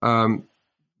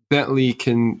Bentley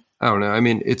can. I don't know.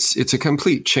 It's a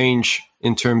complete change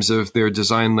in terms of their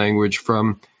design language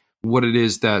from what it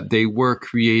is that they were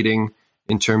creating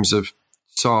in terms of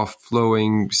soft,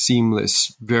 flowing,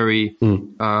 seamless, very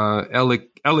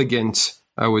elegant,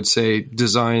 I would say,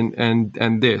 design.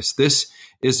 And this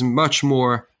is much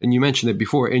more, and you mentioned it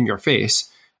before, in your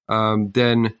face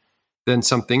than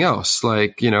something else,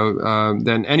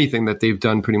 than anything that they've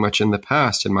done pretty much in the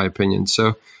past, in my opinion.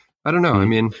 So I don't know.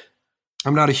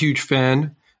 I'm not a huge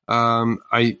fan.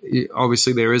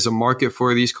 Obviously there is a market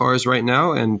for these cars right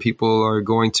now, and people are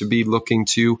going to be looking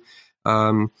to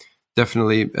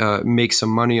definitely make some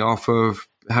money off of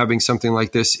having something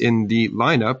like this in the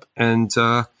lineup. And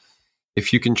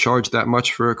if you can charge that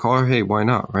much for a car, hey, why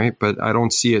not, right? But I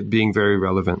don't see it being very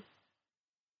relevant.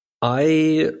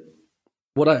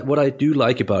 What I do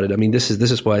like about it, this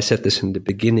is why I said this in the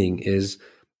beginning, is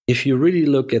if you really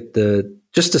look at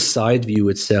just the side view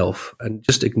itself and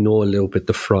just ignore a little bit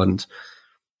the front,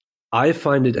 I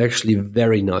find it actually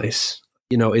very nice.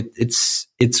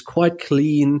 It's quite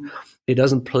clean. It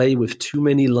doesn't play with too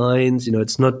many lines.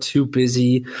 It's not too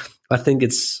busy. I think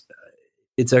it's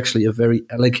actually a very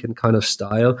elegant kind of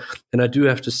style. And I do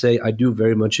have to say, I do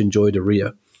very much enjoy the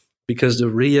rear, because the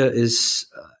rear is,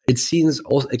 it seems,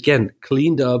 also, again,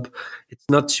 cleaned up. It's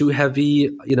not too heavy.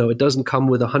 It doesn't come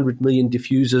with 100 million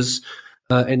diffusers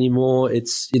anymore.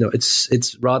 It's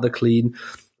rather clean,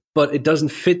 but it doesn't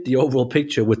fit the overall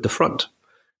picture with the front.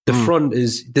 The front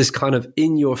is this kind of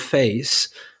in your face.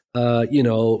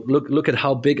 Look at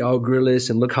how big our grille is,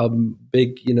 and look how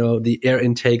big the air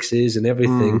intakes is and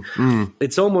everything.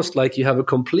 It's almost like you have a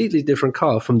completely different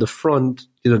car from the front,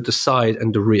 the side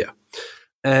and the rear,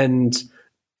 and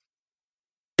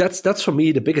that's for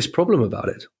me the biggest problem about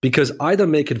it, because either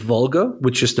make it vulgar,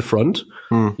 which is the front,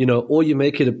 or you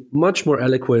make it much more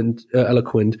eloquent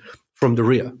from the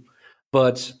rear.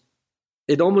 But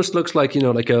it almost looks like,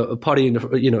 like a party in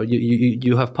the,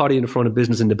 you have party in the front and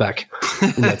business in the back,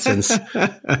 in that sense.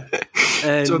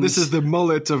 And so this is the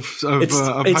mullet of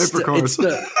hypercars.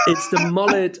 It's the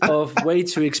mullet of way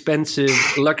too expensive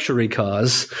luxury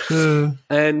cars.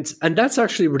 And that's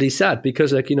actually really sad,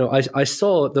 because I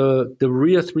saw the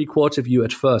rear 3/4 view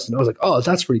at first, and I was like, oh,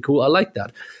 that's really cool. I like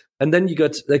that. And then you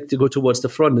got to go towards the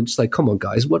front, and it's like, come on,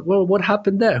 guys, what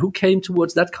happened there? Who came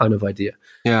towards that kind of idea?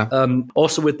 Yeah.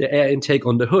 Also with the air intake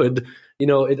on the hood,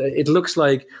 it looks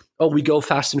like, oh, we go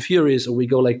Fast and Furious, or we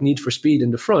go like Need for Speed in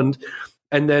the front,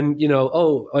 and then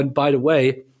and by the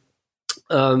way,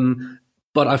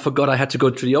 but I forgot I had to go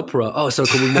to the opera. Oh, so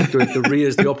can we make the rear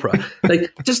as the opera?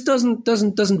 Like, just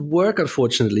doesn't work,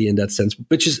 unfortunately, in that sense,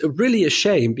 which is really a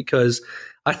shame, because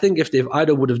I think if they've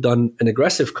either would have done an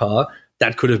aggressive car,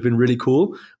 that could have been really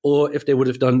cool, or if they would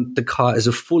have done the car as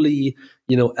a fully,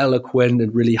 eloquent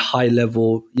and really high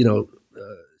level,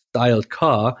 styled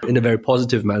car in a very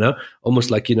positive manner, almost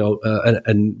like,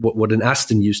 and what an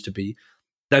Aston used to be,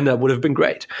 then that would have been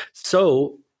great.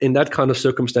 So in that kind of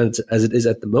circumstance, as it is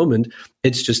at the moment,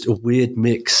 it's just a weird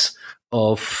mix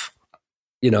of,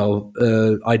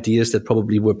 ideas that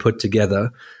probably were put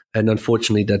together. And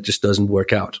unfortunately, that just doesn't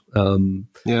work out.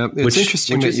 It's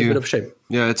interesting. Which is a bit of a shame.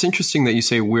 Yeah, it's interesting that you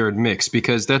say weird mix,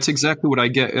 because that's exactly what I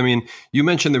get. I mean, you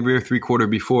mentioned the rear 3/4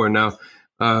 before. Now,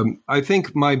 I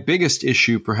think my biggest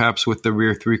issue, perhaps, with the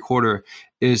rear 3/4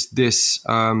 is this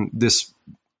line,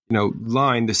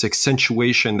 this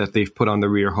accentuation that they've put on the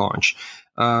rear haunch.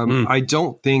 I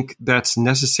don't think that's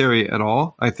necessary at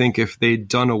all. I think if they'd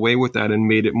done away with that and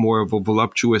made it more of a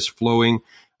voluptuous, flowing,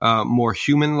 more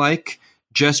human-like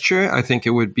gesture, I think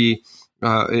it would be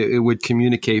it would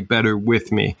communicate better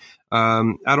with me.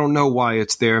 I don't know why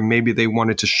it's there. Maybe they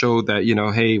wanted to show that,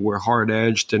 hey, we're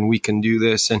hard-edged and we can do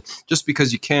this. And just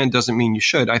because you can doesn't mean you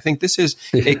should. I think this is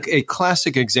a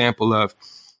classic example of,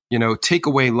 take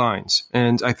away lines.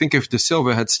 And I think if De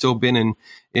Silva had still been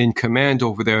in command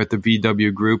over there at the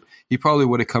VW group, he probably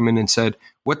would have come in and said,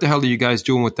 what the hell are you guys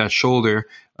doing with that shoulder?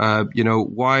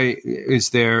 Why is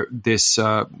there this,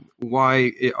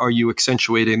 why are you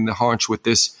accentuating the haunch with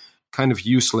this kind of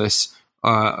useless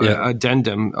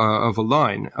addendum of a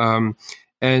line?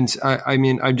 And I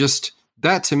mean,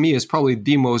 that to me is probably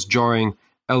the most jarring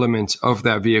element of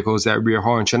that vehicle, is that rear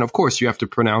haunch. And of course, you have to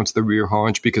pronounce the rear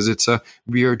haunch because it's a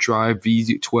rear drive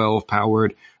V12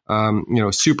 powered,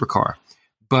 supercar.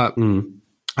 But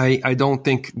I don't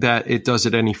think that it does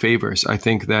it any favors. I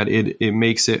think that it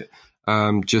makes it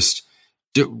just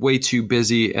way too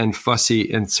busy and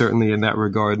fussy, and certainly in that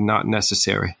regard, not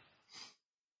necessary.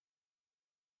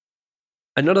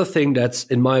 Another thing that's,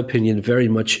 in my opinion, very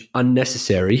much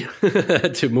unnecessary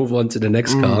to move on to the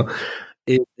next car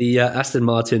is the Aston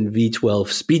Martin V12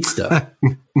 Speedster.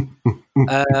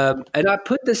 And I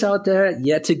put this out there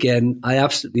yet again. I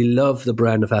absolutely love the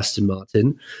brand of Aston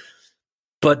Martin.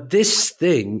 But this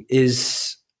thing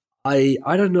is, I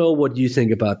don't know what you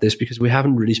think about this, because we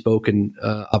haven't really spoken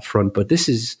up front, but this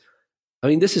is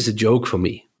a joke for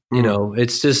me.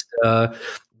 It's just,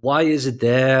 why is it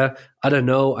there? I don't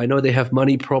know. I know they have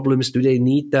money problems. Do they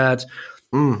need that?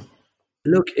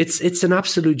 Look, it's an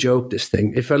absolute joke, this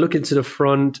thing. If I look into the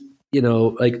front,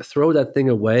 like, throw that thing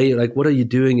away. Like, what are you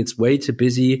doing? It's way too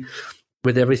busy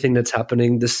with everything that's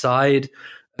happening. The side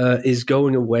is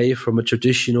going away from a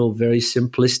traditional, very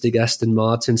simplistic Aston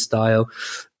Martin style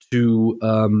to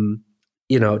a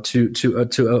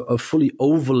fully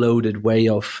overloaded way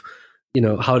of,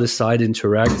 how the side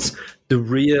interacts. The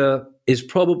rear is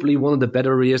probably one of the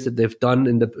better rears that they've done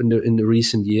in the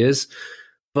recent years,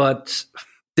 but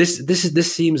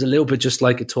this seems a little bit just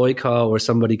like a toy car, where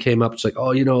somebody came up, it's like,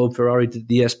 Ferrari did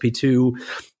the SP2,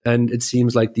 and it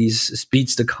seems like these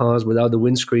speedster cars without the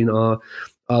windscreen are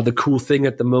the cool thing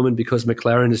at the moment, because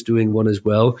McLaren is doing one as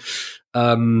well.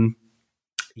 Sorry,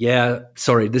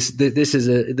 this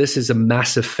is a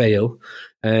massive fail,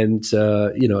 and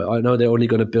I know they're only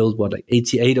going to build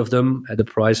 88 of them at a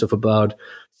price of about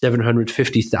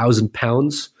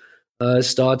 £750,000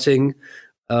 starting.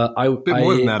 A bit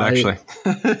more than that, actually.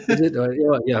 Is it?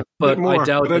 Yeah, but I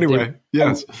doubt. But anyway,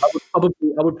 yes, I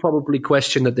would probably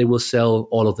question that they will sell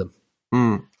all of them.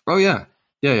 Oh yeah.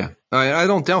 I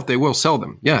don't doubt they will sell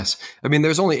them. Yes, I mean,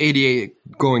 there's only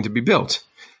 88 going to be built.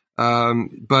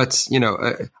 But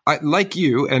I like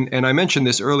you, and I mentioned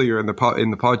this earlier in the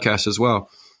podcast as well.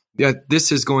 Yeah, this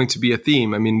is going to be a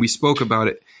theme. I mean, we spoke about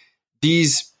it.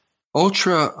 These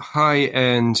ultra high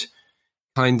end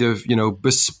kind of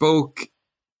bespoke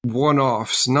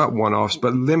one-offs, not one-offs,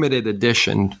 but limited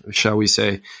edition, shall we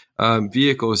say,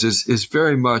 vehicles is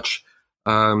very much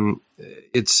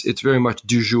it's very much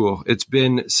du jour. It's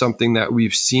been something that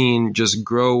we've seen just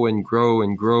grow and grow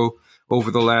and grow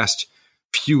over the last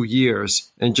few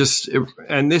years, and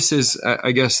this is,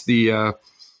 I guess, the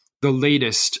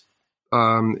latest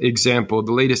example,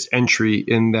 the latest entry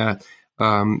in that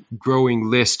growing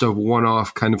list of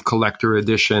one-off kind of collector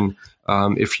edition,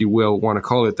 if you will want to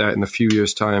call it that, in a few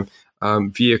years' time,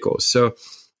 vehicles. So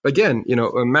again,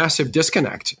 a massive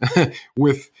disconnect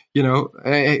with,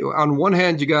 on one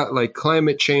hand, you got like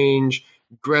climate change,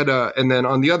 Greta, and then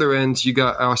on the other end, you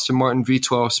got Aston Martin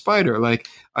V12 Spider. Like,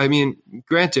 I mean,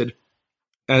 granted,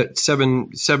 at seven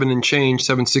and change,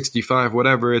 765,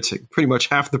 whatever, it's pretty much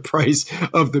half the price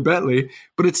of the Bentley,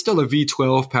 but it's still a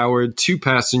V12 powered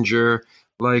 2-passenger.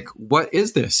 Like, what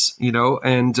is this?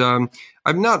 And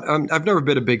I've never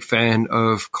been a big fan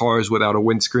of cars without a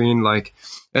windscreen. Like,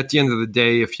 at the end of the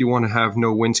day, if you want to have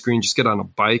no windscreen, just get on a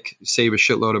bike, save a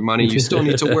shitload of money. You still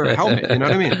need to wear a helmet. You know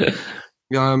what I mean?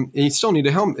 And you still need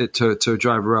a helmet to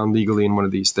drive around legally in one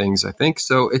of these things, I think.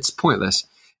 So it's pointless.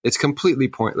 It's completely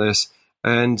pointless.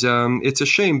 And it's a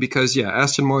shame because,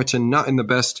 Aston Martin not in the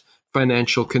best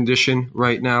financial condition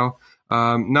right now,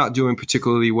 not doing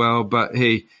particularly well. But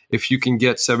hey, if you can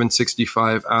get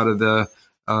 765 out of the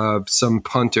some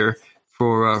punter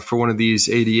for one of these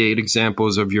 88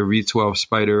 examples of your V12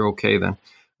 Spider, okay then.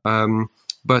 I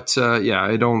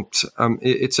don't.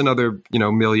 It's another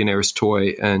millionaire's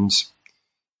toy, and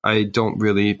I don't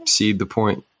really see the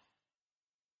point.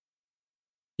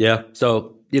 Yeah.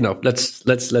 So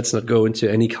let's not go into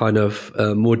any kind of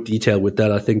more detail with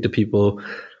that. I think the people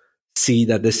see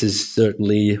that this is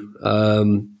certainly.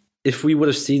 If we would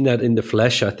have seen that in the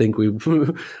flesh, I think we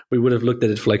would have looked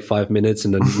at it for like 5 minutes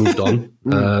and then moved on.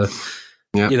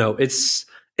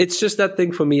 It's just that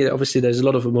thing for me. Obviously, there's a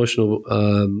lot of emotional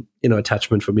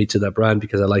attachment for me to that brand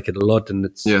because I like it a lot, and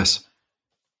it's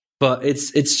But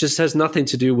it's just has nothing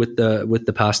to do with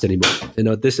the past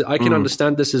anymore. This I can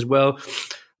understand this as well.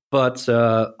 But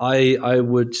I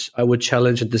would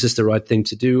challenge, and this is the right thing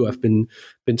to do. I've been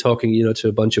talking, to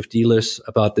a bunch of dealers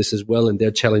about this as well, and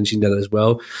they're challenging that as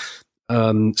well.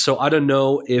 So I don't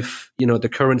know if the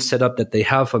current setup that they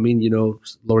have. I mean,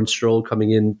 Lawrence Stroll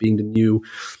coming in, being the new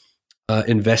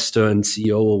investor and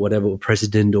CEO or whatever, or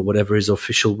president or whatever his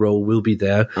official role will be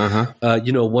there.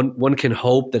 One can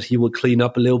hope that he will clean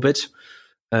up a little bit.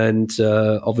 And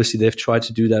obviously, they've tried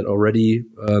to do that already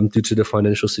due to the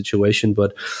financial situation.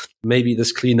 But maybe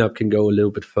this cleanup can go a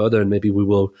little bit further, and maybe we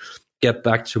will get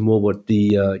back to more what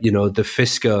the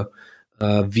Fisker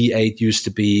V8 used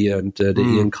to be, and the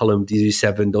Ian Cullum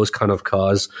DZ7, those kind of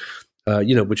cars,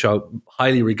 which are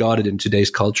highly regarded in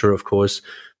today's culture, of course.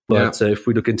 But if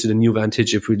we look into the new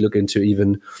Vantage, if we look into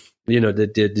even the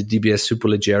DBS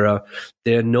Superleggera,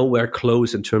 they're nowhere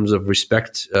close in terms of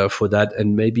respect for that.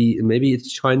 And maybe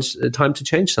it's time to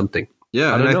change something.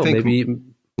 Yeah, I don't know. Maybe.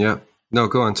 Yeah. No,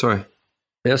 go on. Sorry.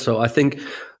 Yeah. So I think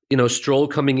Stroll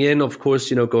coming in, of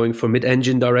course, going for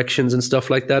mid-engine directions and stuff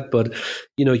like that. But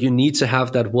you need to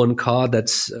have that one car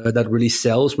that really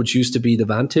sells, which used to be the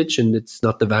Vantage, and it's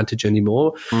not the Vantage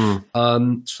anymore.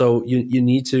 So you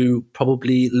need to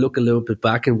probably look a little bit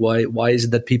back, and why is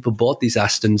it that people bought these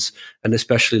Astons, and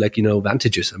especially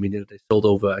Vantages? I mean, they sold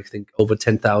over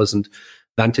 10,000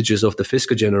 Vantages of the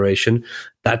Fisker generation.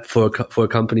 That for a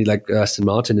company like Aston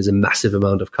Martin is a massive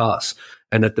amount of cars.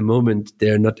 And at the moment,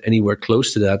 they're not anywhere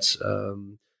close to that.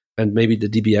 And maybe the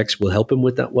DBX will help him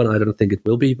with that one. I don't think it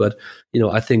will be, but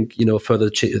I think further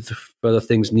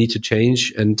things need to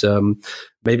change, and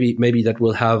maybe that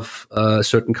will have a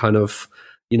certain kind of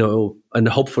and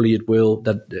hopefully it will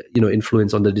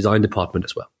influence on the design department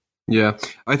as well. Yeah,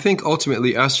 I think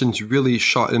ultimately Aston's really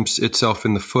shot itself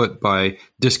in the foot by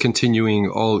discontinuing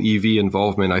all EV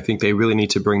involvement. I think they really need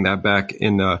to bring that back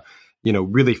in,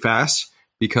 really fast.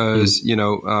 Because,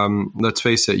 let's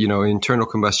face it, internal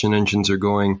combustion engines are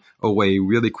going away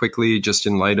really quickly just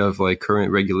in light of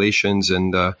current regulations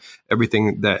and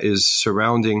everything that is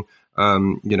surrounding,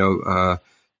 the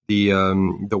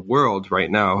world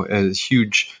right now is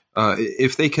huge.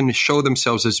 If they can show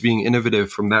themselves as being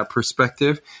innovative from that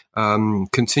perspective,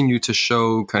 continue to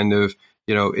show kind of,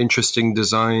 interesting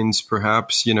designs,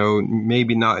 perhaps,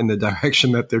 maybe not in the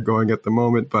direction that they're going at the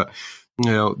moment, but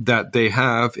that they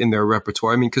have in their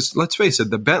repertoire. I mean, because let's face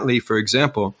it, the Bentley, for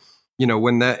example,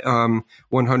 when that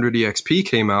 100 EXP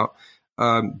came out,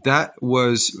 that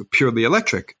was purely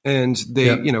electric, and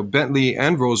they, Bentley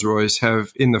and Rolls-Royce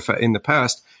have in the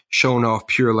past shown off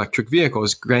pure electric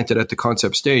vehicles. Granted, at the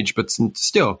concept stage, but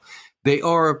still, they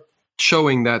are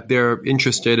showing that they're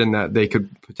interested and that they could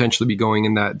potentially be going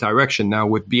in that direction. Now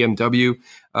with BMW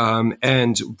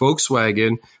and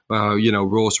Volkswagen,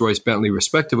 Rolls-Royce, Bentley,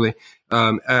 respectively,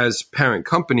 as parent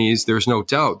companies, there's no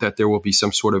doubt that there will be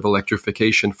some sort of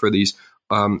electrification for these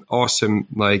awesome,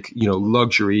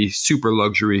 luxury, super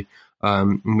luxury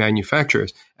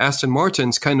manufacturers. Aston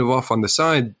Martin's kind of off on the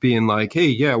side being like, hey,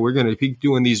 yeah, we're going to be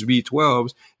doing these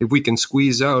V12s. If we can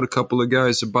squeeze out a couple of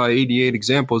guys to buy 88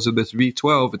 examples of this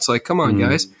V12, it's like, come on,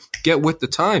 guys, get with the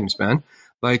times, man.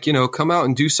 Come out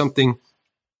and do something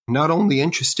not only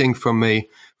interesting from a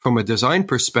design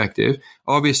perspective.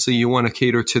 Obviously, you want to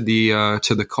cater to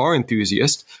the car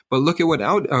enthusiast, but look at what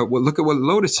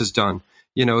Lotus has done.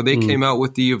 They came out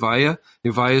with the Evija.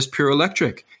 Evija is pure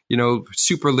electric.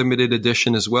 Super limited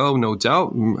edition as well, no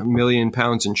doubt. £1 million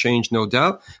and change, no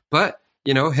doubt. But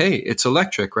hey, it's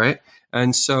electric, right?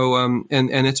 And so,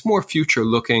 and it's more future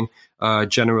looking,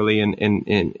 generally,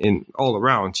 in all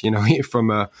around. From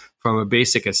a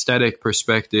basic aesthetic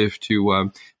perspective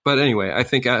to. But anyway, I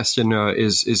think Aston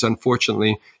is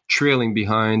unfortunately trailing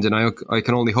behind, and I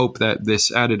can only hope that this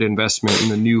added investment in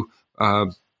the new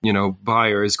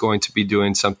buyer is going to be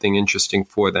doing something interesting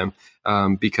for them,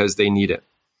 because they need it.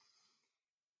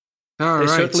 They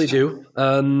certainly do.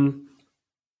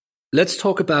 Let's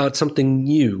talk about something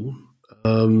new,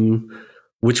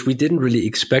 which we didn't really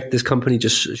expect. This company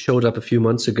just showed up a few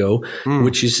months ago,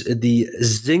 which is the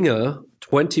Zinger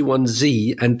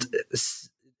 21Z, and it's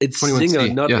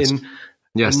Zinger,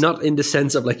 not in the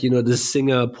sense of the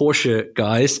Singer Porsche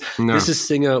guys. No. This is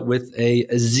Zinger with a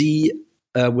Z.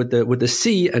 With the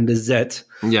C and the Z,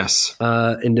 yes,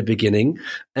 in the beginning,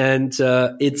 and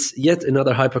it's yet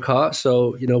another hypercar.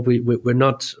 So we're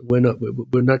not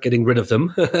getting rid of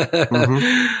them. Yet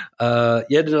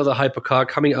another hypercar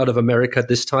coming out of America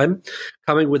this time,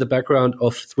 coming with a background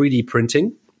of 3D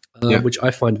printing, which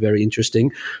I find very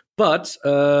interesting, but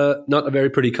not a very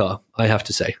pretty car, I have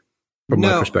to say. From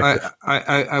my perspective,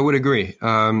 I would agree.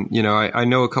 I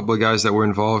know a couple of guys that were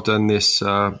involved in this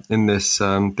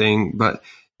thing, but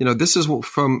this is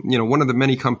from one of the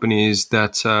many companies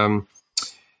that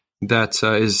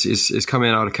is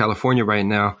coming out of California right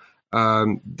now.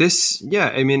 I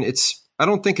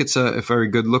don't think it's a very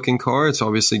good looking car. It's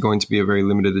obviously going to be a very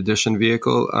limited edition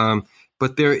vehicle,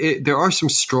 but there are some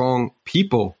strong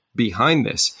people behind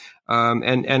this,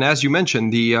 and as you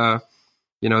mentioned, the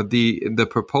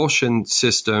propulsion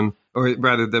system, or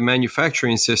rather the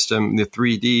manufacturing system, the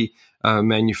 3D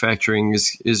manufacturing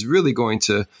is really going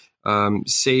to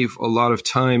save a lot of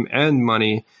time and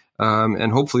money,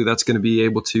 and hopefully that's going to be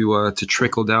able to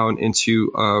trickle down into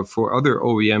for other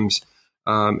OEMs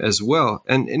as well,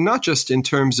 and not just in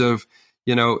terms of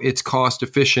it's cost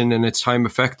efficient and it's time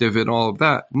effective and all of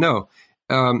that. No,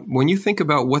 when you think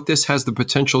about what this has the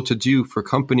potential to do for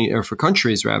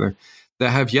countries rather, that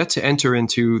have yet to enter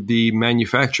into the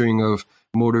manufacturing of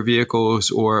motor vehicles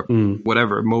or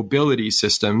whatever mobility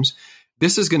systems,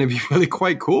 this is going to be really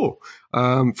quite cool.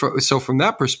 So from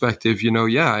that perspective,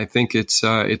 I think it's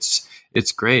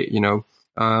great.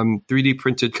 3D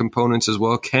printed components as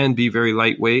well can be very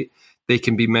lightweight. They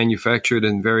can be manufactured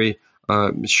in very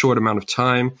short amount of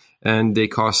time, and they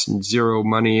cost zero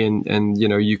money. And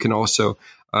you can also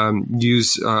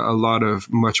use a lot of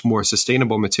much more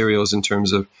sustainable materials in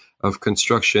terms of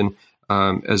construction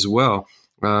as well,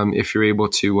 if you're able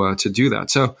to do that.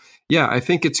 So yeah, I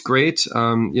think it's great.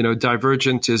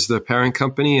 Divergent is the parent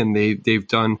company, and they've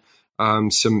done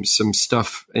some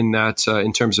stuff in that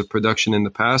in terms of production in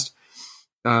the past.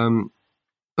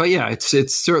 But yeah,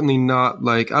 it's certainly not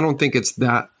I don't think it's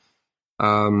that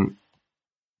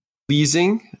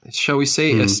pleasing, shall we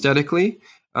say, aesthetically.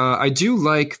 I do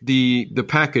like the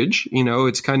package.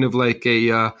 It's kind of like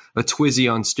a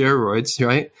Twizy on steroids,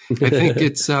 right? I think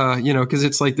it's because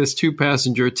it's like this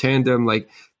 2-passenger tandem. Like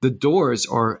the doors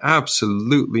are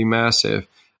absolutely massive.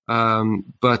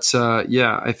 But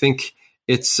I think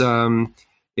it's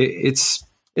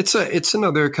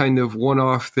another kind of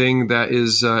one-off thing that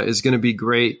is going to be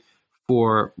great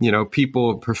for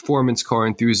people, performance car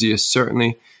enthusiasts,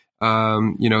 certainly.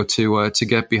 To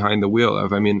get behind the wheel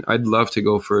of. I mean, I'd love to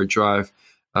go for a drive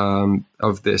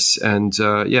of this, and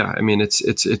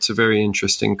it's a very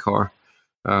interesting car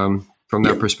from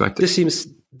that perspective.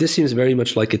 This seems very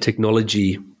much like a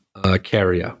technology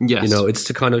carrier. Yes, it's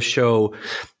to kind of show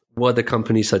what the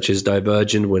companies such as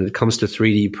Divergent, when it comes to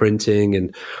 3D printing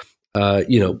and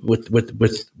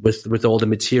with all the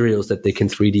materials that they can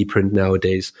 3D print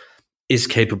nowadays, is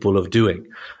capable of doing.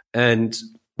 And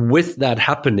with that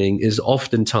happening is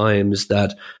oftentimes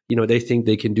that, they think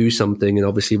they can do something, and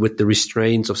obviously with the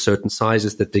restraints of certain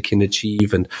sizes that they can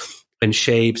achieve and and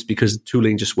shapes, because the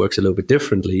tooling just works a little bit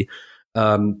differently.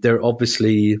 They're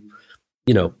obviously,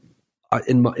 in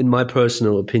my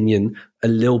personal opinion, a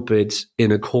little bit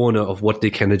in a corner of what they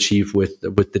can achieve with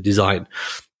the design,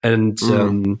 and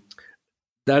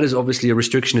that is obviously a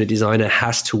restriction a designer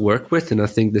has to work with. And I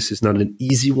think this is not an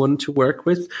easy one to work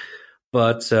with,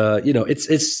 but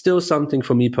it's still something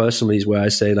for me personally is where I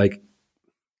say, like,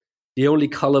 the only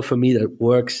color for me that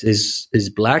works is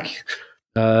black.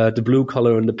 The blue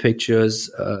color on the pictures,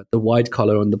 the white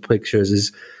color on the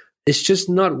pictures it's just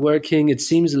not working. It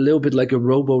seems a little bit like a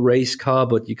robo race car,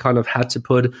 but you kind of had to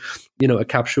put, a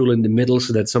capsule in the middle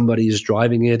so that somebody is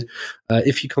driving it.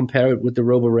 If you compare it with the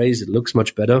robo race, it looks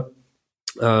much better.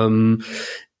 And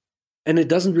it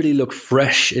doesn't really look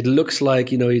fresh. It looks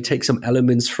like, you take some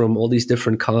elements from all these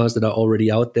different cars that are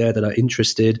already out there that are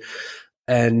interested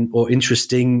or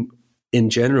interesting in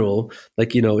general.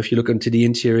 Like, if you look into the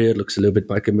interior, it looks a little bit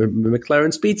like a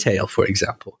McLaren Speedtail, for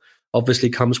example. Obviously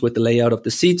comes with the layout of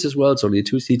the seats as well. It's only a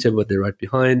 2-seater, but they're right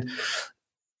behind.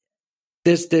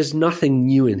 There's nothing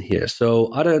new in here. So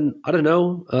I don't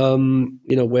know,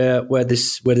 where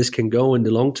this can go in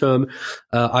the long term.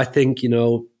 I think,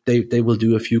 they will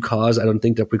do a few cars. I don't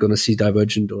think that we're going to see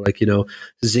Divergent or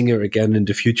Zinger again in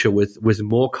the future with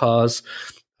more cars.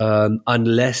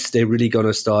 Unless they're really going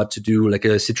to start to do like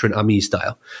a Citroen Ami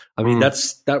style. I mean,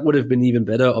 that would have been even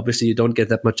better. Obviously, you don't get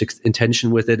that much intention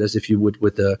with it as if you would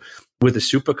with a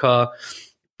supercar.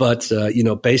 But,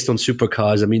 based on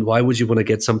supercars, I mean, why would you want to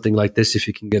get something like this if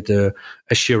you can get a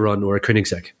Chiron or a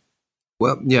Koenigsegg?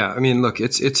 Well, yeah, I mean, look,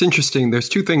 it's interesting. There's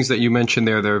two things that you mentioned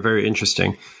there that are very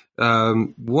interesting.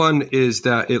 One is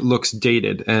that it looks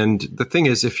dated. And the thing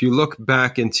is, if you look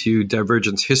back into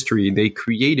Divergent's history, they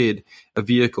created a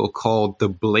vehicle called the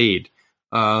Blade.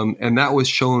 And that was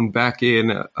shown back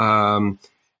in,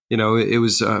 it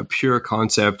was a pure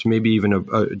concept, maybe even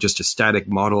just a static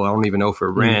model. I don't even know if it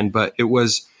ran, but it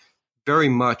was very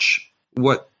much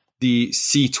what the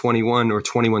C21 or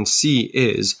 21C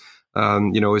is.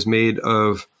 It was made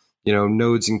of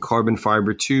nodes and carbon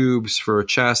fiber tubes for a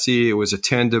chassis. It was a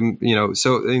tandem,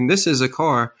 so this is a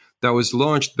car that was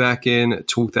launched back in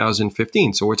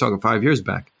 2015. So we're talking 5 years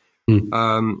back.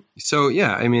 So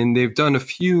yeah, I mean, they've done a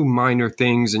few minor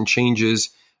things and changes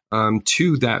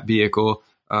to that vehicle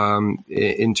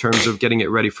in terms of getting it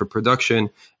ready for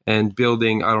production and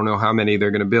building. I don't know how many they're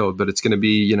going to build, but it's going to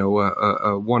be,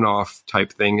 a one-off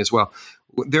type thing as well.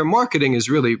 Their marketing is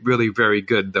really, really very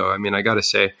good, though. I mean, I got to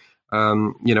say,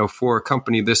 for a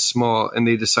company this small, and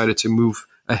they decided to move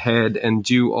ahead and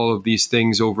do all of these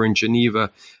things over in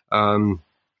Geneva. They're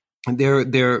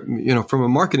from a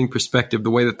marketing perspective, the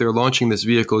way that they're launching this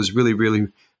vehicle is really, really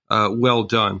well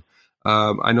done.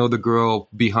 I know the girl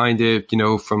behind it,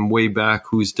 from way back,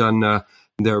 who's done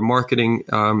their marketing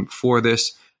for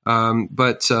this.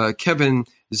 But Kevin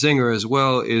Zinger as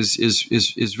well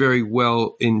is very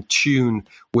well in tune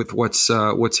with what's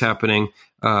happening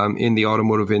in the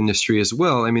automotive industry as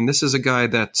well. I mean, this is a guy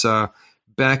that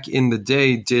back in the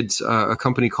day did a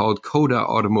company called Coda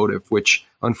Automotive, which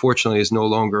unfortunately is no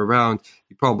longer around.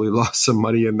 He probably lost some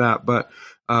money in that, but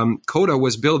Coda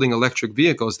was building electric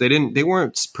vehicles. They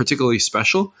weren't particularly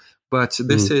special, but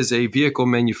this is a vehicle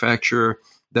manufacturer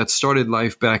that started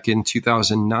life back in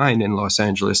 2009 in Los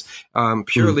Angeles,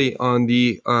 purely on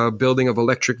the building of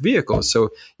electric vehicles. So,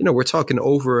 we're talking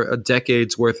over a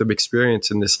decade's worth of experience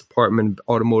in this department,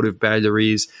 automotive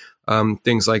batteries,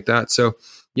 things like that. So,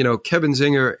 Kevin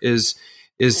Zinger is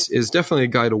definitely a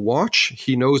guy to watch.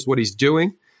 He knows what he's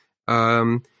doing.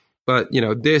 But,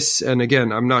 this, and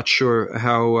again, I'm not sure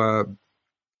how,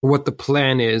 what the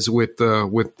plan is with the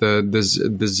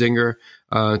Zinger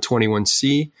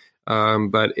 21C.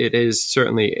 But it is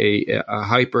certainly a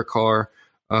hypercar,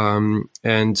 and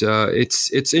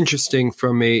it's interesting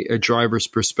from a driver's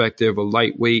perspective, a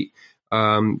lightweight,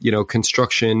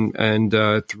 construction and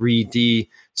 3D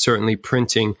certainly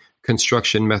printing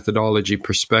construction methodology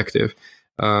perspective.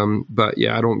 But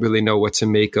yeah, I don't really know what to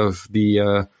make of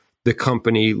the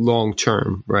company long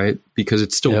term, right? Because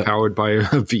it's still powered by a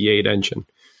V8 engine.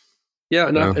 Yeah,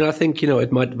 and I think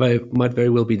it might very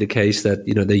well be the case that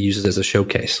they use it as a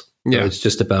showcase. Yeah, it's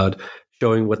just about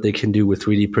showing what they can do with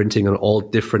 3D printing on all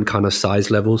different kind of size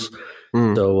levels.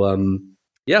 So I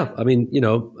mean,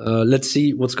 let's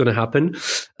see what's going to happen.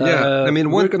 Yeah, I mean,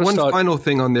 one final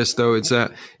thing on this though is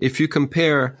that if you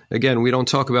compare, again, we don't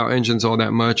talk about engines all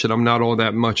that much, and I'm not all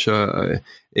that much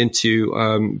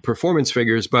into performance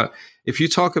figures, but if you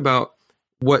talk about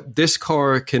what this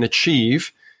car can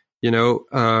achieve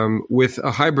with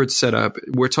a hybrid setup,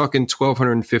 we're talking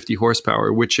 1,250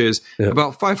 horsepower, which is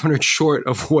about 500 short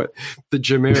of what the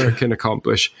Gemera can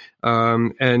accomplish.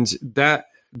 And that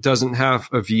doesn't have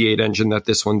a V8 engine that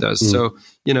this one does. So,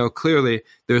 clearly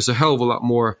there's a hell of a lot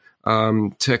more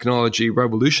technology,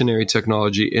 revolutionary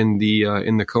technology in the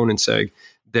Koenigsegg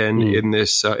than in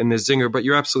this Zinger. But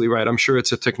you're absolutely right. I'm sure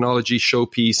it's a technology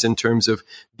showpiece in terms of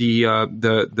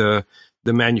the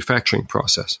manufacturing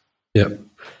process. Yeah.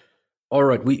 All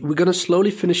right, we're going to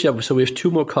slowly finish up. So we have 2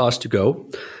 more cars to go.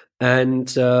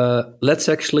 And let's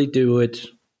actually do it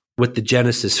with the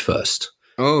Genesis first.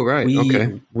 Oh, right.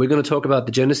 Okay. We're going to talk about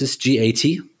the Genesis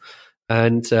G80.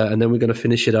 And then we're going to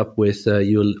finish it up with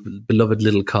your beloved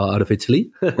little car out of Italy.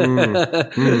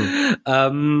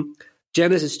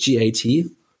 Genesis G80.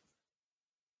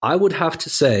 I would have to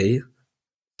say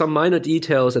some minor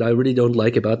details that I really don't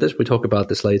like about this. We'll talk about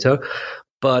this later.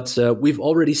 But we've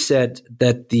already said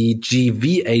that the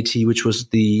GV80, which was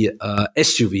the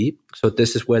SUV, so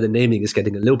this is where the naming is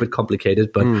getting a little bit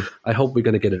complicated, but I hope we're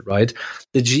going to get it right.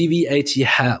 The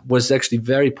GV80 was actually a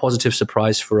very positive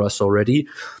surprise for us already.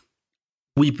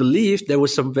 We believed there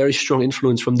was some very strong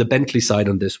influence from the Bentley side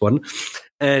on this one.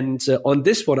 And on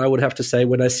this one, I would have to say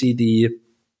when I see the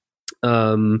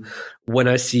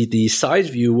side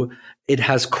view, it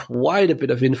has quite a bit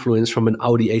of influence from an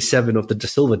Audi A7 of the De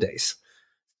Silva days.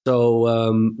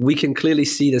 So we can clearly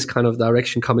see this kind of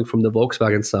direction coming from the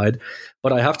Volkswagen side.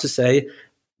 But I have to say,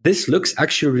 this looks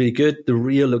actually really good. The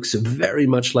rear looks very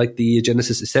much like the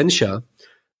Genesis Essentia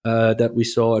that we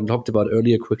saw and talked about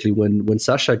earlier quickly when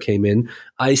Sasha came in.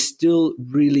 I still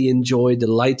really enjoy the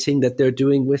lighting that they're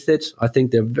doing with it. I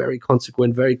think they're very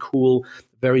consequent, very cool,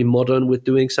 very modern with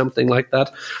doing something like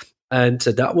that. And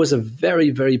that was a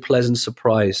very, very pleasant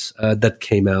surprise that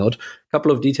came out. A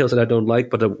couple of details that I don't like,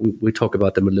 but we'll talk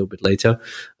about them a little bit later.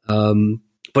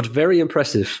 But very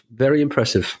impressive, very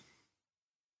impressive.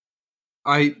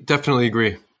 I definitely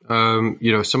agree.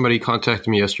 Somebody contacted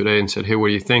me yesterday and said, hey, what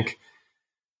do you think?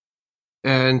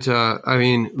 And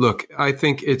look, I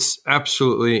think it's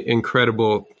absolutely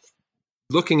incredible.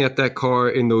 Looking at that car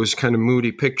in those kind of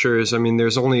moody pictures, I mean,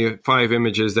 there's only 5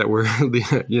 images that were,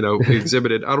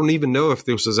 exhibited. I don't even know if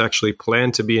this was actually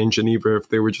planned to be in Geneva, if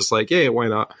they were just like, yeah, why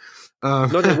not?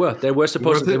 No, they were. They were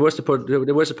supposed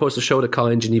to show the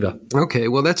car in Geneva. Okay,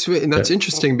 well, that's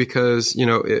interesting because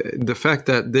the fact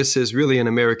that this is really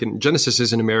Genesis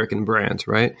is an American brand,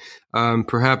 right?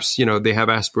 Perhaps they have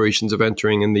aspirations of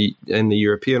entering in the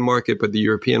European market, but the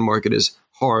European market is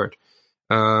hard.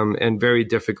 And very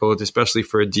difficult, especially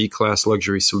for a D-class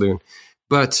luxury saloon.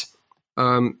 But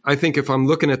I think if I'm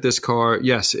looking at this car,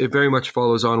 yes, it very much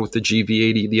follows on with the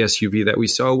GV80, the SUV that we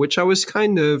saw, which I was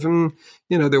kind of,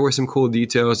 there were some cool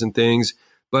details and things.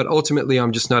 But ultimately,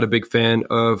 I'm just not a big fan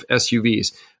of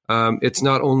SUVs. It's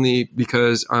not only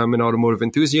because I'm an automotive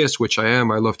enthusiast, which I am,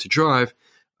 I love to drive,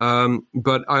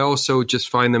 but I also just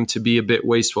find them to be a bit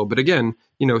wasteful. But again,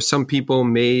 some people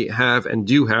may have and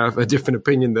do have a different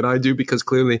opinion than I do because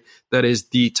clearly that is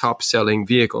the top selling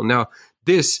vehicle. Now,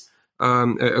 this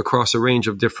across a range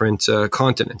of different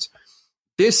continents.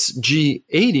 This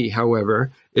G80,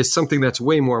 however, is something that's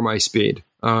way more my speed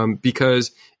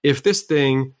because if this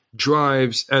thing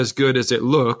drives as good as it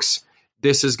looks,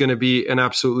 this is going to be an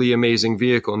absolutely amazing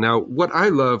vehicle. Now, what I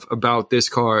love about this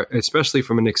car, especially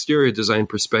from an exterior design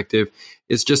perspective,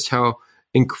 is just how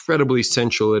incredibly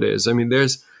sensual it is. I mean, there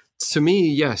is some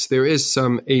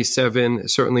A7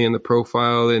 certainly in the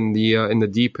profile, in the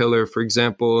D pillar, for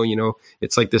example.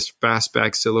 It's like this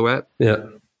fastback silhouette. Yeah,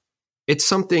 it's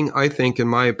something I think, in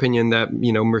my opinion, that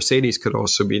Mercedes could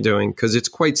also be doing because it's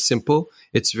quite simple.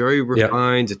 It's very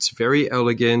refined. Yeah. It's very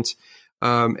elegant.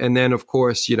 And then, of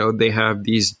course, they have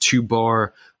these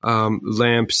 2-bar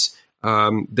lamps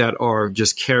that are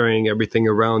just carrying everything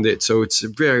around it. So it's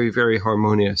very, very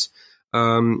harmonious.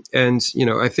 And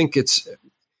I think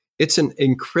it's an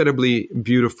incredibly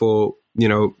beautiful,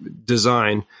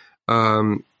 design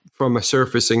from a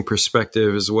surfacing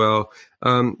perspective as well.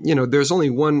 There's only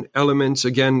one element,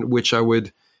 again, which I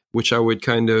would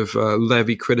kind of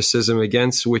levy criticism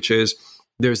against, which is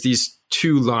there's these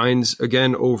 2 lines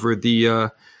again over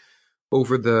the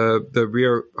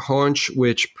rear haunch,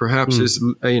 which perhaps is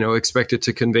expected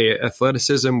to convey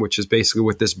athleticism, which is basically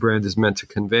what this brand is meant to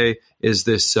convey, is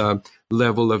this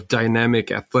level of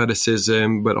dynamic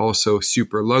athleticism, but also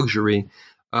super luxury.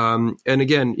 And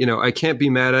again, I can't be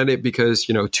mad at it because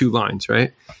 2 lines,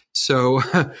 right? So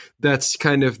that's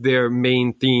kind of their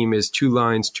main theme is 2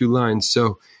 lines.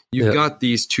 So you've got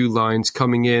these 2 lines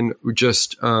coming in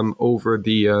just over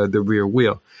the rear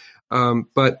wheel.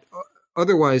 But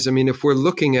otherwise, I mean, if we're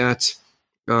looking at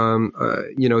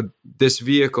this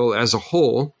vehicle as a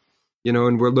whole,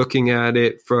 and we're looking at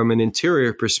it from an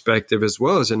interior perspective as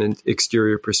well as an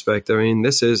exterior perspective. I mean,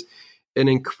 this is an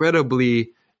incredibly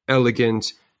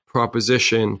elegant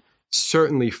proposition,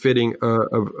 certainly fitting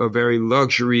a very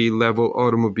luxury level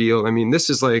automobile. I mean, this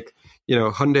is like,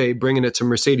 Hyundai bringing it to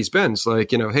Mercedes-Benz,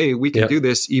 like, hey, we can do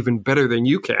this even better than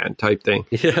you can type thing.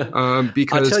 Yeah.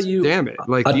 Because damn it,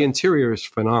 like the interior is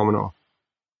phenomenal.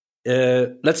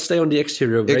 Let's stay on the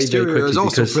exterior very quickly. Is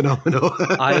also phenomenal.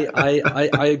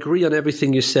 I agree on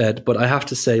everything you said, but I have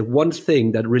to say one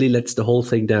thing that really lets the whole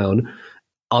thing down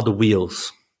are the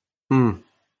wheels. The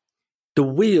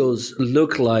wheels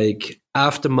look like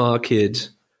aftermarket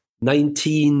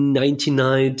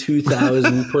 1999,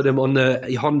 2000, put them on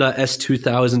the Honda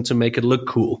S2000 to make it look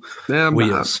cool. Yeah,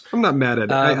 wheels. I'm not mad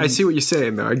at it. I see what you're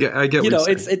saying, though. I get what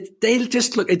you're saying. They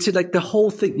just look, it's like the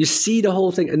whole thing. You see the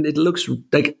whole thing, and it looks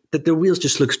like the wheels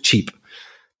just looks cheap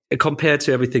compared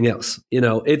to everything else.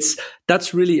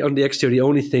 That's really on the exterior. The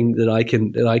only thing that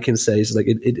I can say is like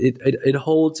it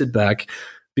holds it back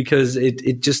because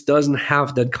it just doesn't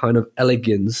have that kind of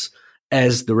elegance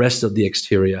as the rest of the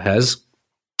exterior has.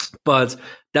 But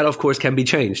that, of course, can be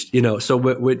changed, So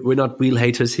we're not wheel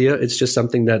haters here. It's just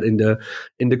something that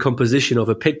in the composition of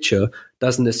a picture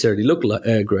doesn't necessarily look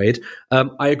great.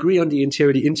 I agree on the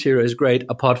interior. The interior is great,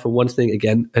 apart from one thing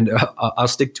again, and I'll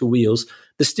stick to wheels.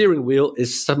 The steering wheel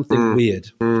is something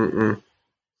weird.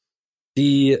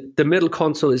 The middle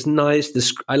console is nice.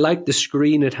 I like the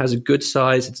screen. It has a good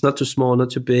size. It's not too small, not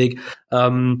too big.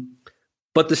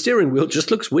 But the steering wheel just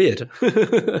looks weird.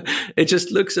 It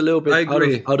just looks a little bit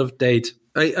out of date.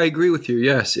 I agree with you.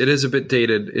 Yes, it is a bit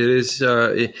dated. It is.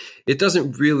 It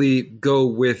doesn't really go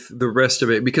with the rest of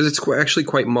it because it's actually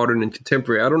quite modern and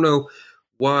contemporary. I don't know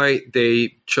why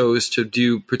they chose to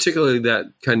do particularly that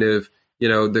kind of,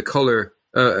 the color.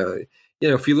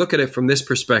 If you look at it from this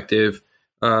perspective,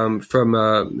 from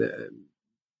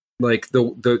like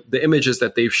the images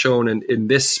that they've shown in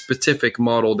this specific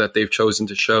model that they've chosen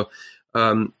to show.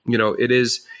 It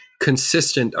is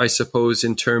consistent, I suppose,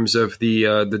 in terms of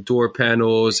the door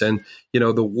panels and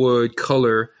the wood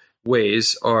color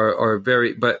ways are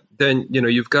very. But then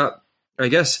you've got, I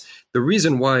guess, the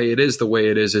reason why it is the way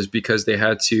it is because they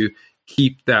had to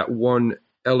keep that one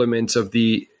element of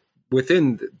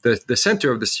within the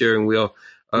center of the steering wheel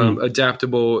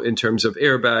adaptable in terms of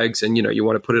airbags, and you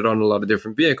want to put it on a lot of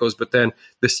different vehicles. But then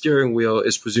the steering wheel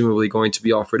is presumably going to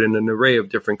be offered in an array of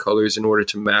different colors in order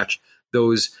to match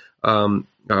those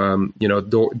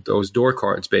those door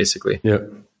cards basically,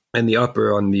 and the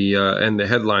upper on the and the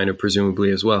headliner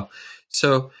presumably as well.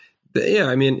 So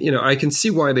I can see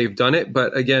why they've done it,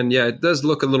 but again, it does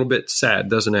look a little bit sad,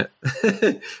 doesn't it?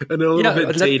 And a little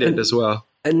bit dated as well.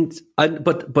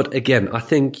 But again, I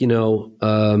think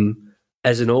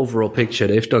as an overall picture,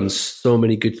 they've done so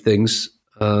many good things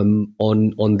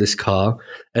on this car,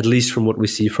 at least from what we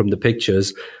see from the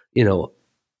pictures.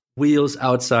 Wheels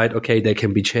outside, okay, they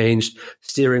can be changed.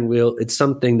 Steering wheel, it's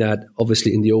something that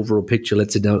obviously in the overall picture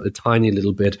lets it down a tiny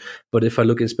little bit. But if I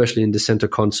look especially in the center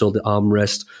console, the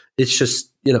armrest, it's just,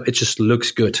 it just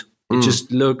looks good. It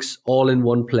just looks all in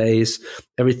one place.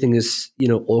 Everything is,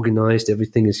 organized.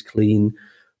 Everything is clean.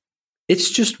 It's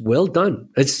just well done.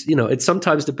 It's, it's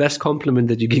sometimes the best compliment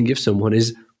that you can give someone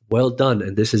is well done.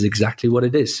 And this is exactly what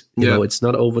it is. You know, it's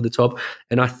not over the top.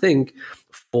 And I think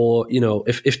for,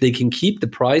 if they can keep the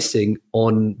pricing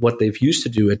on what they've used to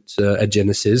do at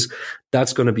Genesis,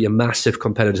 that's going to be a massive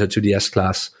competitor to the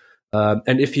S-Class.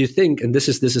 And if you think, and this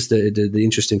is the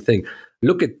interesting thing,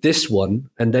 look at this one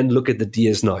and then look at the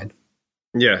DS9.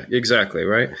 Yeah, exactly.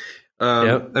 Right.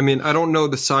 I mean, I don't know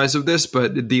the size of this,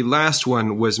 but the last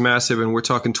one was massive, and we're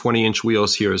talking 20-inch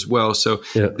wheels here as well. So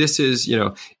this is,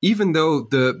 even though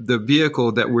the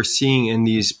vehicle that we're seeing in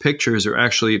these pictures are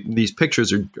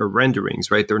renderings,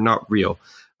 right? They're not real.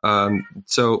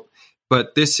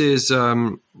 But this is,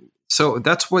 so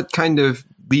that's what kind of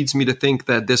leads me to think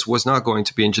that this was not going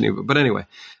to be in Geneva. But anyway,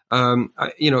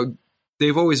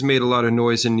 they've always made a lot of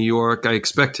noise in New York. I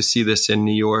expect to see this in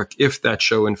New York if that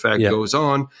show, in fact, goes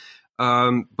on.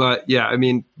 But yeah, I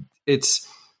mean, it's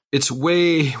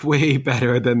way, way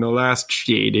better than the last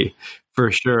G80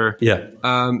 for sure. Yeah.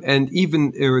 And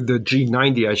even the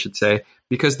G90, I should say,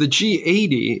 because the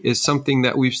G80 is something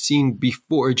that we've seen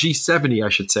before, or G70, I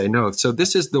should say. No. So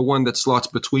this is the one that slots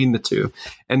between the two.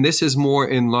 And this is more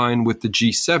in line with the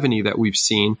G70 that we've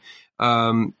seen.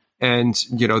 And,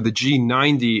 the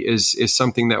G90 is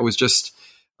something that was just,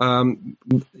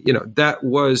 that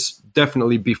was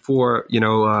definitely before,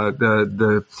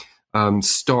 the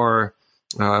Star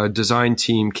design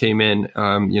team came in,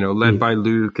 led by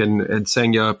Luke and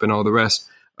Sang-Yup and all the rest.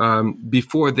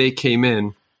 before they came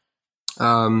in,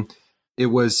 it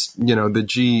was,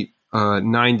 the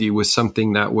G90 was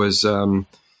something that was,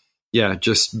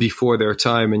 just before their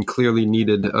time and clearly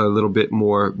needed a little bit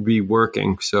more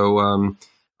reworking. So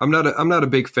I'm not a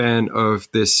big fan of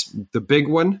the big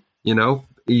one,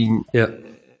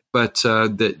 but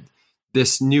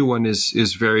this new one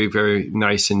is very, very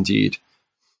nice indeed.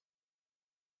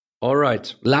 All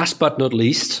right. Last but not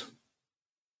least,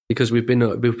 because we've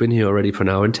been here already for an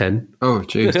hour and 10. Oh,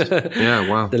 jeez. Yeah,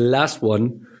 wow. The last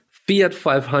one, Fiat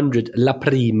 500 La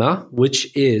Prima,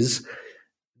 which is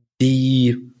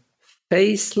the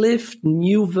facelift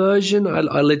new version.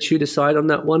 I'll let you decide on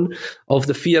that one, of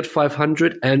the Fiat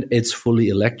 500, and it's fully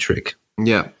electric.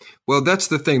 Yeah. Well, that's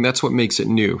the thing. That's what makes it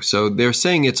new. So they're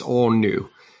saying it's all new.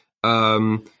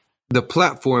 The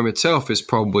platform itself is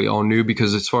probably all new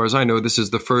because, as far as I know, this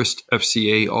is the first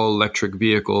FCA all-electric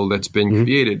vehicle that's been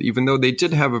created, even though they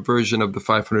did have a version of the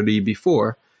 500e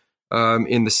before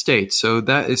in the States. So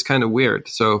that is kind of weird.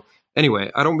 So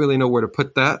anyway, I don't really know where to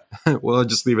put that. Well, I'll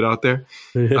just leave it out there.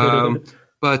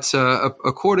 But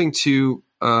according to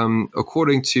Fiat,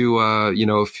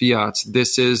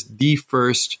 this is the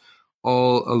first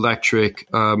all-electric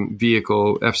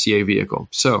vehicle, FCA vehicle.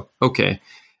 So, okay.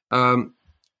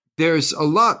 There's a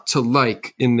lot to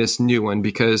like in this new one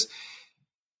because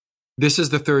this is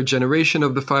the third generation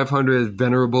of the 500,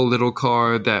 venerable little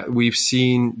car that we've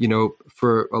seen,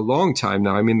 for a long time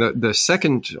now. I mean, the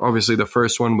second, obviously the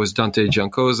first one was Dante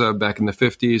Giancosa back in the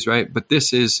 50s, right? But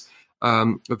this is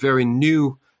a very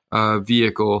new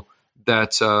vehicle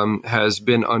that has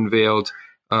been unveiled.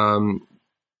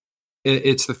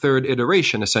 It's the third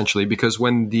iteration, essentially, because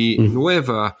when the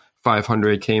Nueva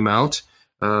 500 came out,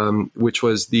 which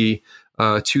was the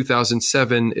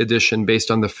 2007 edition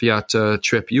based on the Fiat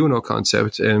Trip Uno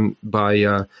concept by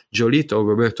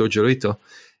Roberto Giolito.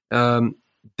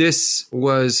 This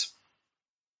was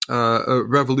a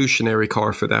revolutionary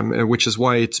car for them, which is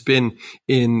why it's been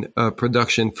in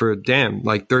production for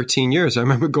 13 years. I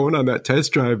remember going on that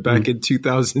test drive back in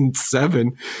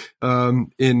 2007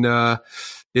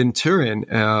 in Turin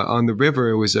on the river.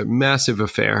 It was a massive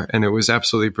affair, and it was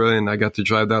absolutely brilliant. I got to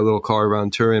drive that little car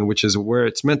around Turin, which is where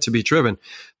it's meant to be driven.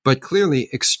 But clearly,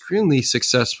 extremely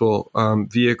successful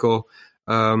vehicle,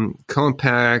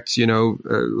 compact, a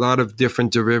lot of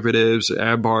different derivatives,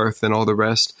 Abarth and all the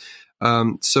rest.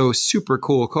 So super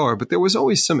cool car. But there was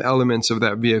always some elements of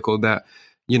that vehicle that,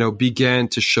 began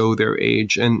to show their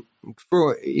age. And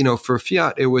for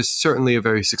Fiat, it was certainly a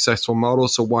very successful model.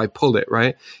 So why pull it,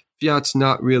 right? Fiat's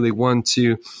not really one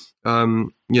to,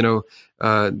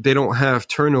 they don't have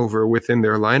turnover within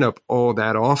their lineup all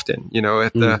that often.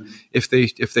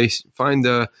 If they find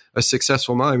a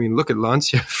successful model, I mean, look at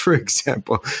Lancia, for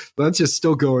example. Lancia's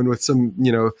still going with some,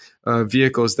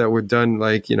 vehicles that were done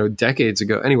decades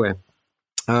ago. Anyway,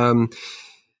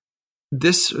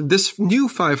 this new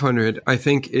 500, I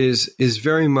think, is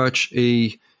very much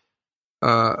a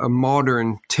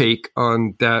modern take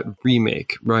on that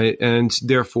remake, right? And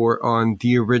therefore on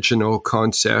the original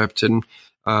concept and,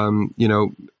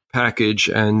 package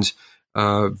and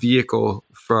vehicle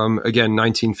from, again,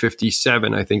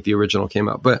 1957, I think the original came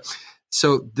out. But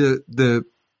so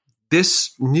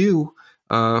this new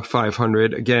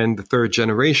 500, again, the third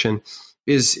generation,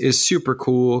 is super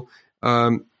cool.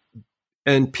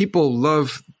 And people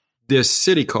love this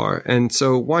city car. And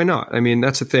so why not? I mean,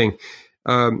 that's the thing.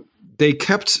 They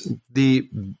kept the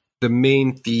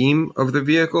main theme of the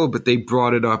vehicle, but they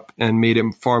brought it up and made it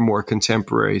far more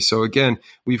contemporary. So again,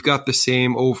 we've got the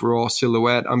same overall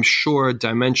silhouette. I'm sure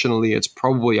dimensionally it's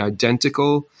probably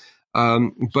identical,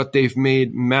 but they've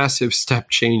made massive step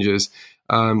changes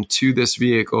to this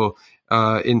vehicle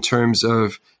in terms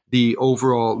of the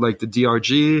overall, like the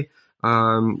DRG,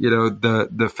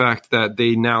 the fact that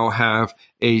they now have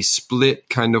a split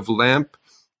kind of lamp,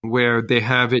 where they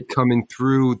have it coming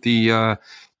through the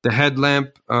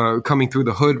headlamp, coming through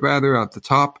the hood rather at the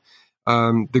top.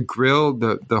 The grille,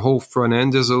 the whole front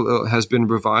end has been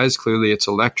revised. Clearly, it's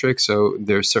electric, so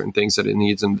there's certain things that it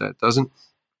needs and that it doesn't.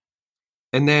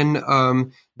 And then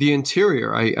the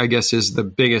interior, I guess, is the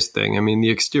biggest thing. I mean,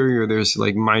 the exterior, there's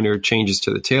like minor changes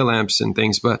to the tail lamps and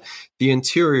things, but the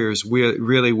interior is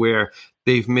really where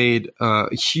they've made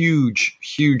a huge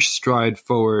stride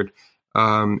forward.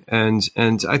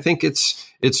 And I think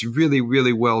it's really,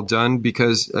 really well done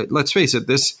because let's face it,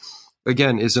 this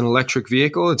again is an electric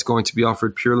vehicle. It's going to be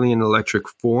offered purely in electric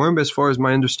form, as far as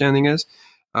my understanding is.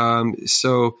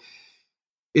 So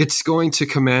it's going to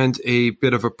command a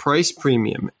bit of a price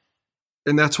premium,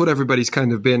 and that's what everybody's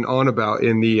kind of been on about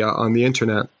in the on the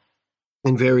internet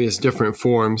in various different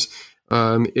forms.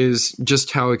 is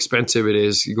just how expensive it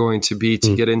is going to be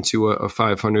to get into a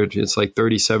 500. It's like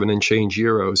 37 and change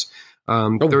euros.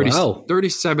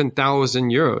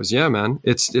 37,000 euros. Yeah, man.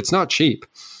 It's not cheap.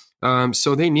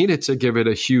 So they needed to give it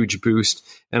a huge boost.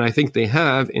 And I think they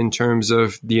have in terms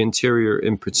of the interior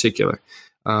in particular.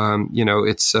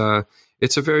 It's a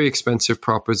very expensive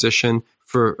proposition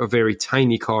for a very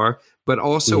tiny car, but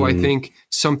also I think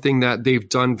something that they've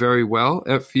done very well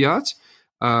at Fiat.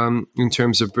 In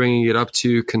terms of bringing it up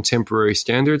to contemporary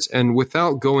standards and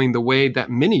without going the way that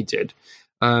Mini did.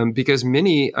 Because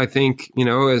Mini, I think,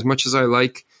 as much as I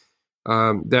like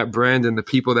that brand and the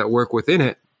people that work within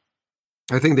it,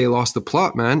 I think they lost the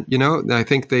plot, man. I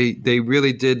think they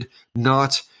really did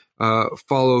not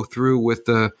follow through with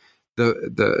the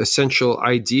essential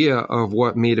idea of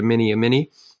what made a Mini a Mini.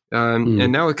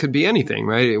 And now it could be anything,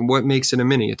 right? What makes it a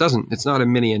Mini? It's not a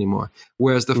Mini anymore.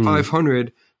 Whereas the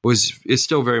 500 is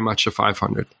still very much a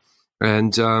 500.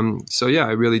 And so yeah,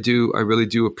 I really do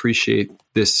appreciate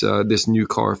this new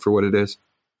car for what it is.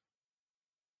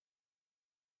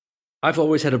 I've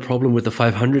always had a problem with the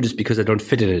 500 is because I don't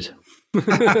fit in it.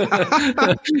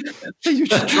 You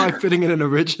should try fitting in an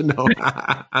original.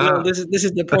 This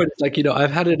is the point. It's like, I've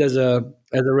had it as a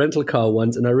rental car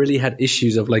once, and I really had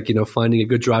issues of finding a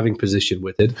good driving position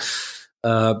with it.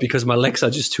 Because my legs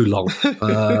are just too long.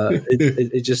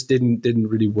 It just didn't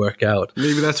really work out.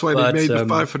 Maybe that's why they made the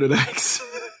 500X.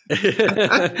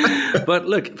 But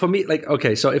look, for me,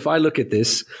 so if I look at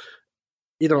this,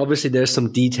 obviously there's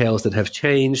some details that have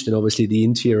changed, and obviously the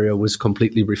interior was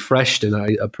completely refreshed, and I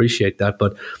appreciate that.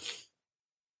 But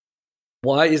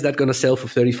why is that going to sell for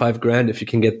 35 grand if you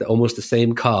can get almost the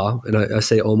same car? And I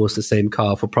say almost the same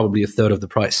car for probably a third of the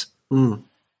price.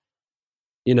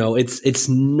 It's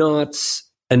not,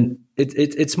 and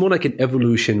it's more like an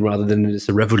evolution rather than it's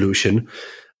a revolution.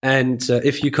 And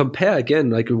if you compare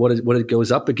again, what it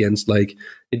goes up against,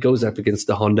 it goes up against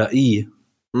the Honda E,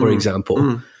 for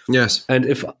example. Yes. And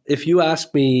if you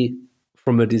ask me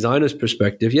from a designer's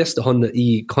perspective, yes, the Honda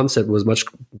E concept was much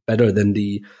better than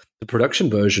the production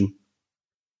version.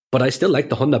 But I still like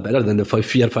the Honda better than the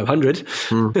Fiat 500.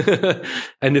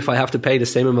 And if I have to pay the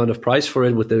same amount of price for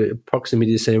it with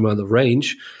approximately the same amount of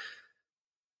range,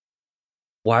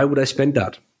 why would I spend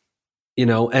that?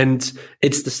 And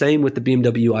it's the same with the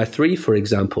BMW i3, for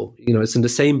example. It's in the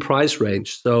same price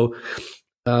range. So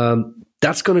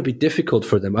that's going to be difficult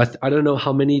for them. I don't know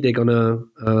how many they're gonna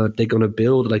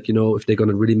build. If they're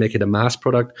gonna really make it a mass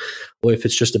product, or if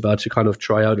it's just about to kind of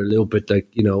try out a little bit,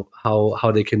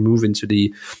 how they can move into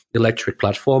the electric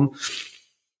platform.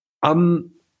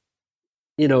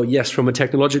 Yes, from a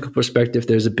technological perspective,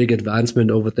 there's a big advancement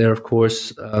over there, of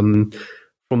course. From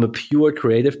a pure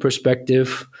creative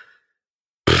perspective,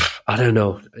 I don't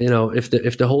know. If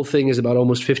the whole thing is about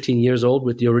almost 15 years old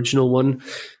with the original one,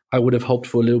 I would have hoped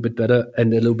for a little bit better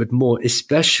and a little bit more,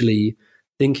 especially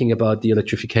thinking about the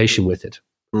electrification with it.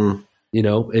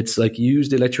 It's use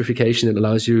the electrification. It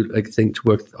allows you, to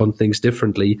work on things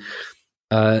differently.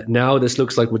 Now this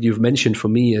looks like what you've mentioned for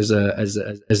me as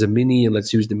a Mini, and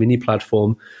let's use the Mini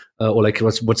platform, or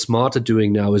what Smart are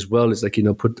doing now as well is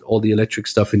put all the electric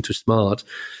stuff into Smart.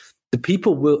 The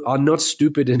people are not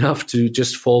stupid enough to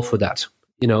just fall for that.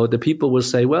 The people will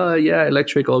say, well, yeah,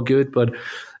 electric, all good, but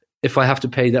if I have to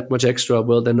pay that much extra,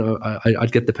 well, then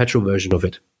I'd get the petrol version of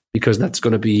it, because that's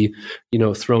going to be,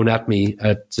 thrown at me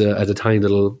at a tiny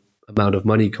little amount of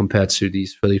money compared to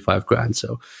these 35 grand.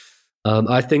 So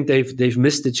I think they've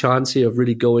missed the chance here of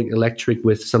really going electric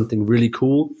with something really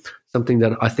cool, something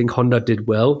that I think Honda did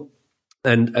well.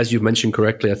 And as you mentioned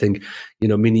correctly, I think,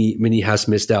 Mini has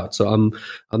missed out. So I'm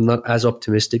not as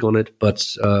optimistic on it, but,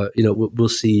 we'll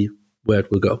see where it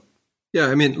will go. Yeah,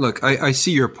 I mean, look, I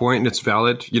see your point, and it's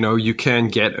valid. You can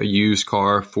get a used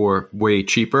car for way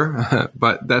cheaper,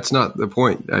 but that's not the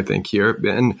point, I think, here.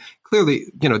 And clearly,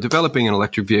 developing an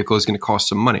electric vehicle is going to cost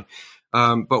some money.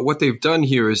 But what they've done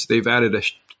here is they've added a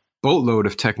boatload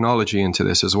of technology into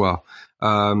this as well.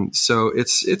 So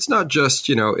it's not just,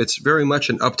 it's very much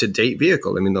an up-to-date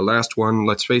vehicle. I mean, the last one,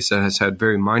 let's face it, has had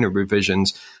very minor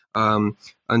revisions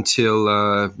until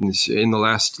in the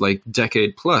last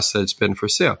decade plus that it's been for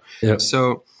sale. Yeah.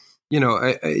 So,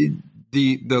 the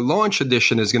launch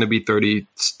edition is going to be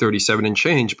 37 and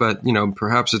change, but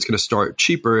perhaps it's going to start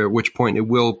cheaper, at which point it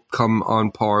will come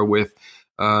on par with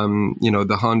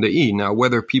the Honda E. Now,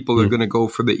 whether people are going to go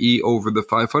for the E over the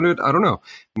 500, I don't know.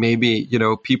 Maybe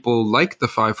people like the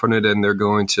 500 and they're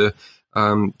going to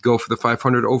go for the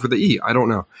 500 over the E. I don't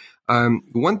know.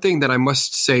 One thing that I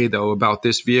must say, though, about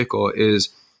this vehicle is,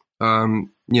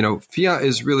 Fiat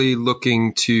is really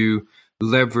looking to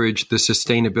leverage the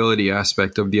sustainability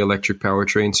aspect of the electric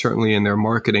powertrain, certainly in their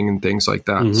marketing and things like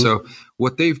that. Mm-hmm. So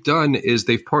what they've done is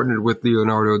they've partnered with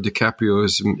Leonardo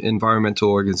DiCaprio's environmental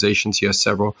organizations. He has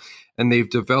several, and they've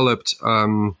developed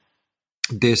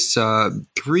this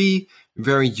 3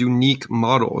 very unique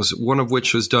models, one of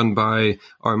which was done by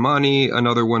Armani,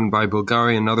 another one by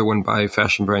Bulgari, another one by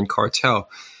fashion brand Cartel.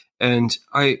 And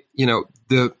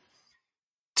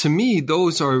to me,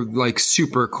 those are like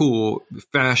super cool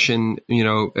fashion,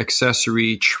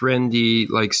 accessory, trendy,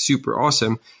 like super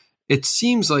awesome. It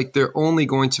seems like they're only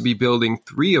going to be building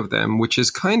 3 of them, which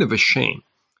is kind of a shame,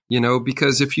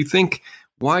 because if you think,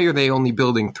 why are they only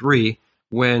building 3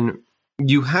 when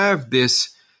you have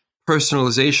this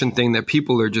personalization thing that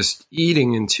people are just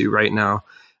eating into right now?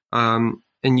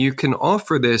 And you can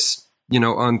offer this,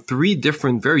 on 3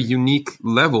 different, very unique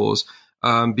levels.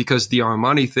 Because the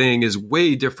Armani thing is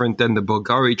way different than the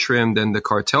Bulgari trim, than the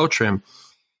Cartel trim.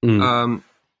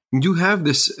 You have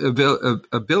this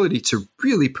ability to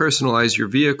really personalize your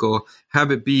vehicle,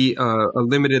 have it be a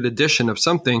limited edition of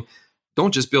something.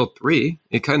 Don't just build 3.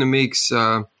 It kind of makes,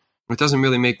 it doesn't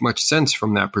really make much sense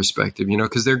from that perspective,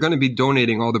 because they're going to be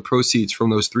donating all the proceeds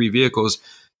from those 3 vehicles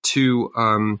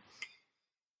to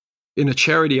in a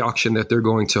charity auction that they're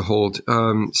going to hold.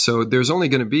 So there's only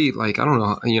going to be like, I don't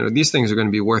know, these things are going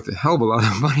to be worth a hell of a lot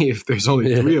of money if there's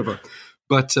only 3 of them,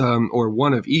 but, or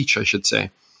 1 of each, I should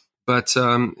say. But,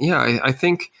 I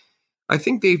think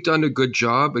they've done a good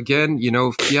job. Again,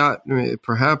 Fiat,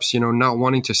 perhaps, not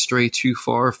wanting to stray too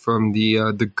far from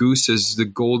the goose is the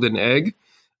golden egg,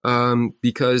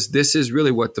 because this is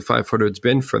really what the 500's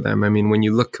been for them. I mean, when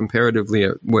you look comparatively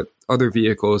at what other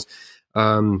vehicles,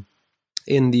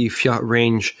 in the Fiat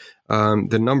range,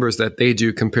 the numbers that they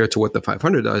do compared to what the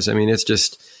 500 does, I mean, it's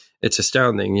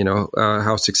astounding,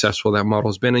 how successful that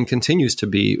model's been and continues to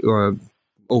be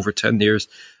over 10 years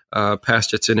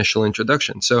past its initial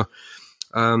introduction. So,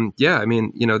 I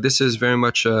mean, this is very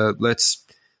much let's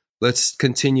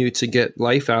continue to get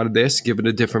life out of this, give it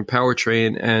a different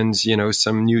powertrain and,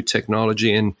 some new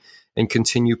technology and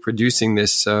continue producing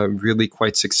this really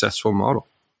quite successful model.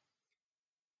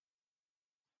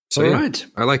 So, all right.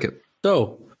 I like it.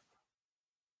 So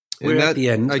we're at the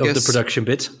end of the production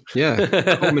bit. Yeah,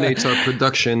 culminates our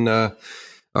production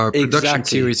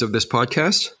series of this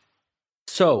podcast.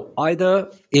 So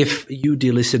either if you,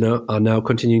 dear listener, are now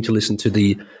continuing to listen to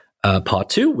the part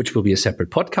 2, which will be a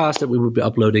separate podcast that we will be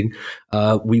uploading,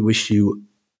 we wish you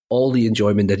all the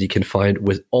enjoyment that you can find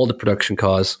with all the production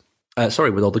cars,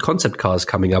 with all the concept cars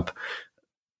coming up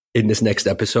in this next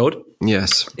episode.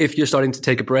 Yes. If you're starting to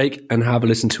take a break and have a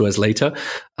listen to us later,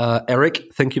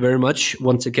 Eric, thank you very much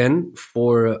once again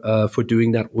for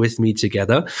doing that with me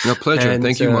together. No, pleasure. And,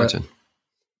 thank you, Martin.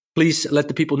 Please let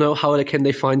the people know how can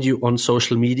they find you on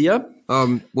social media.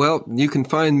 Well, you can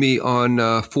find me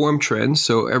on Forum Trends.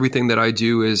 So everything that I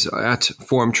do is at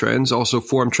Forum Trends, also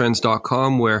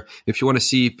forumtrends.com, where if you want to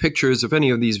see pictures of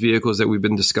any of these vehicles that we've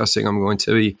been discussing, I'm going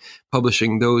to be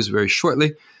publishing those very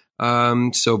shortly.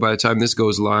 So by the time this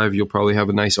goes live, you'll probably have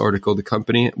a nice article to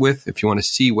accompany it with if you want to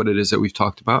see what it is that we've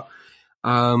talked about.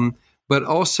 But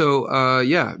also,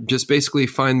 just basically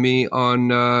find me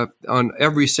on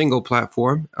every single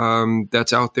platform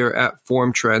that's out there at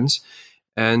Forum Trends,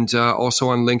 and also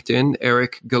on LinkedIn,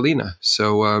 Eric Galina.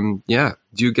 So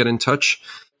do get in touch.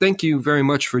 Thank you very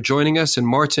much for joining us. And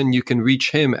Martin, you can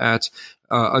reach him at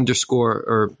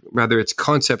it's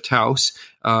Concept House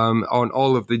on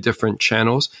all of the different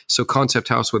channels. So Concept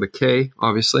House with a K,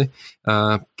 obviously,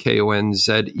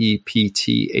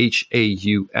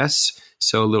 KONZEPTHAUS.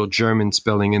 So a little German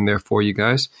spelling in there for you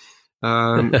guys,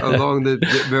 along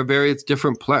the various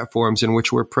different platforms in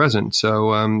which we're present.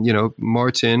 So,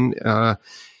 Martin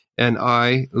and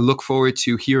I look forward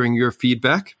to hearing your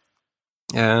feedback.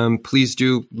 Please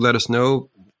do let us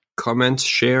know, comment,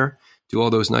 share, do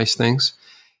all those nice things.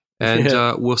 And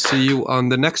we'll see you on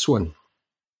the next one.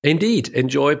 Indeed.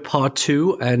 Enjoy part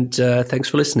 2, and thanks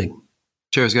for listening.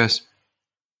 Cheers, guys.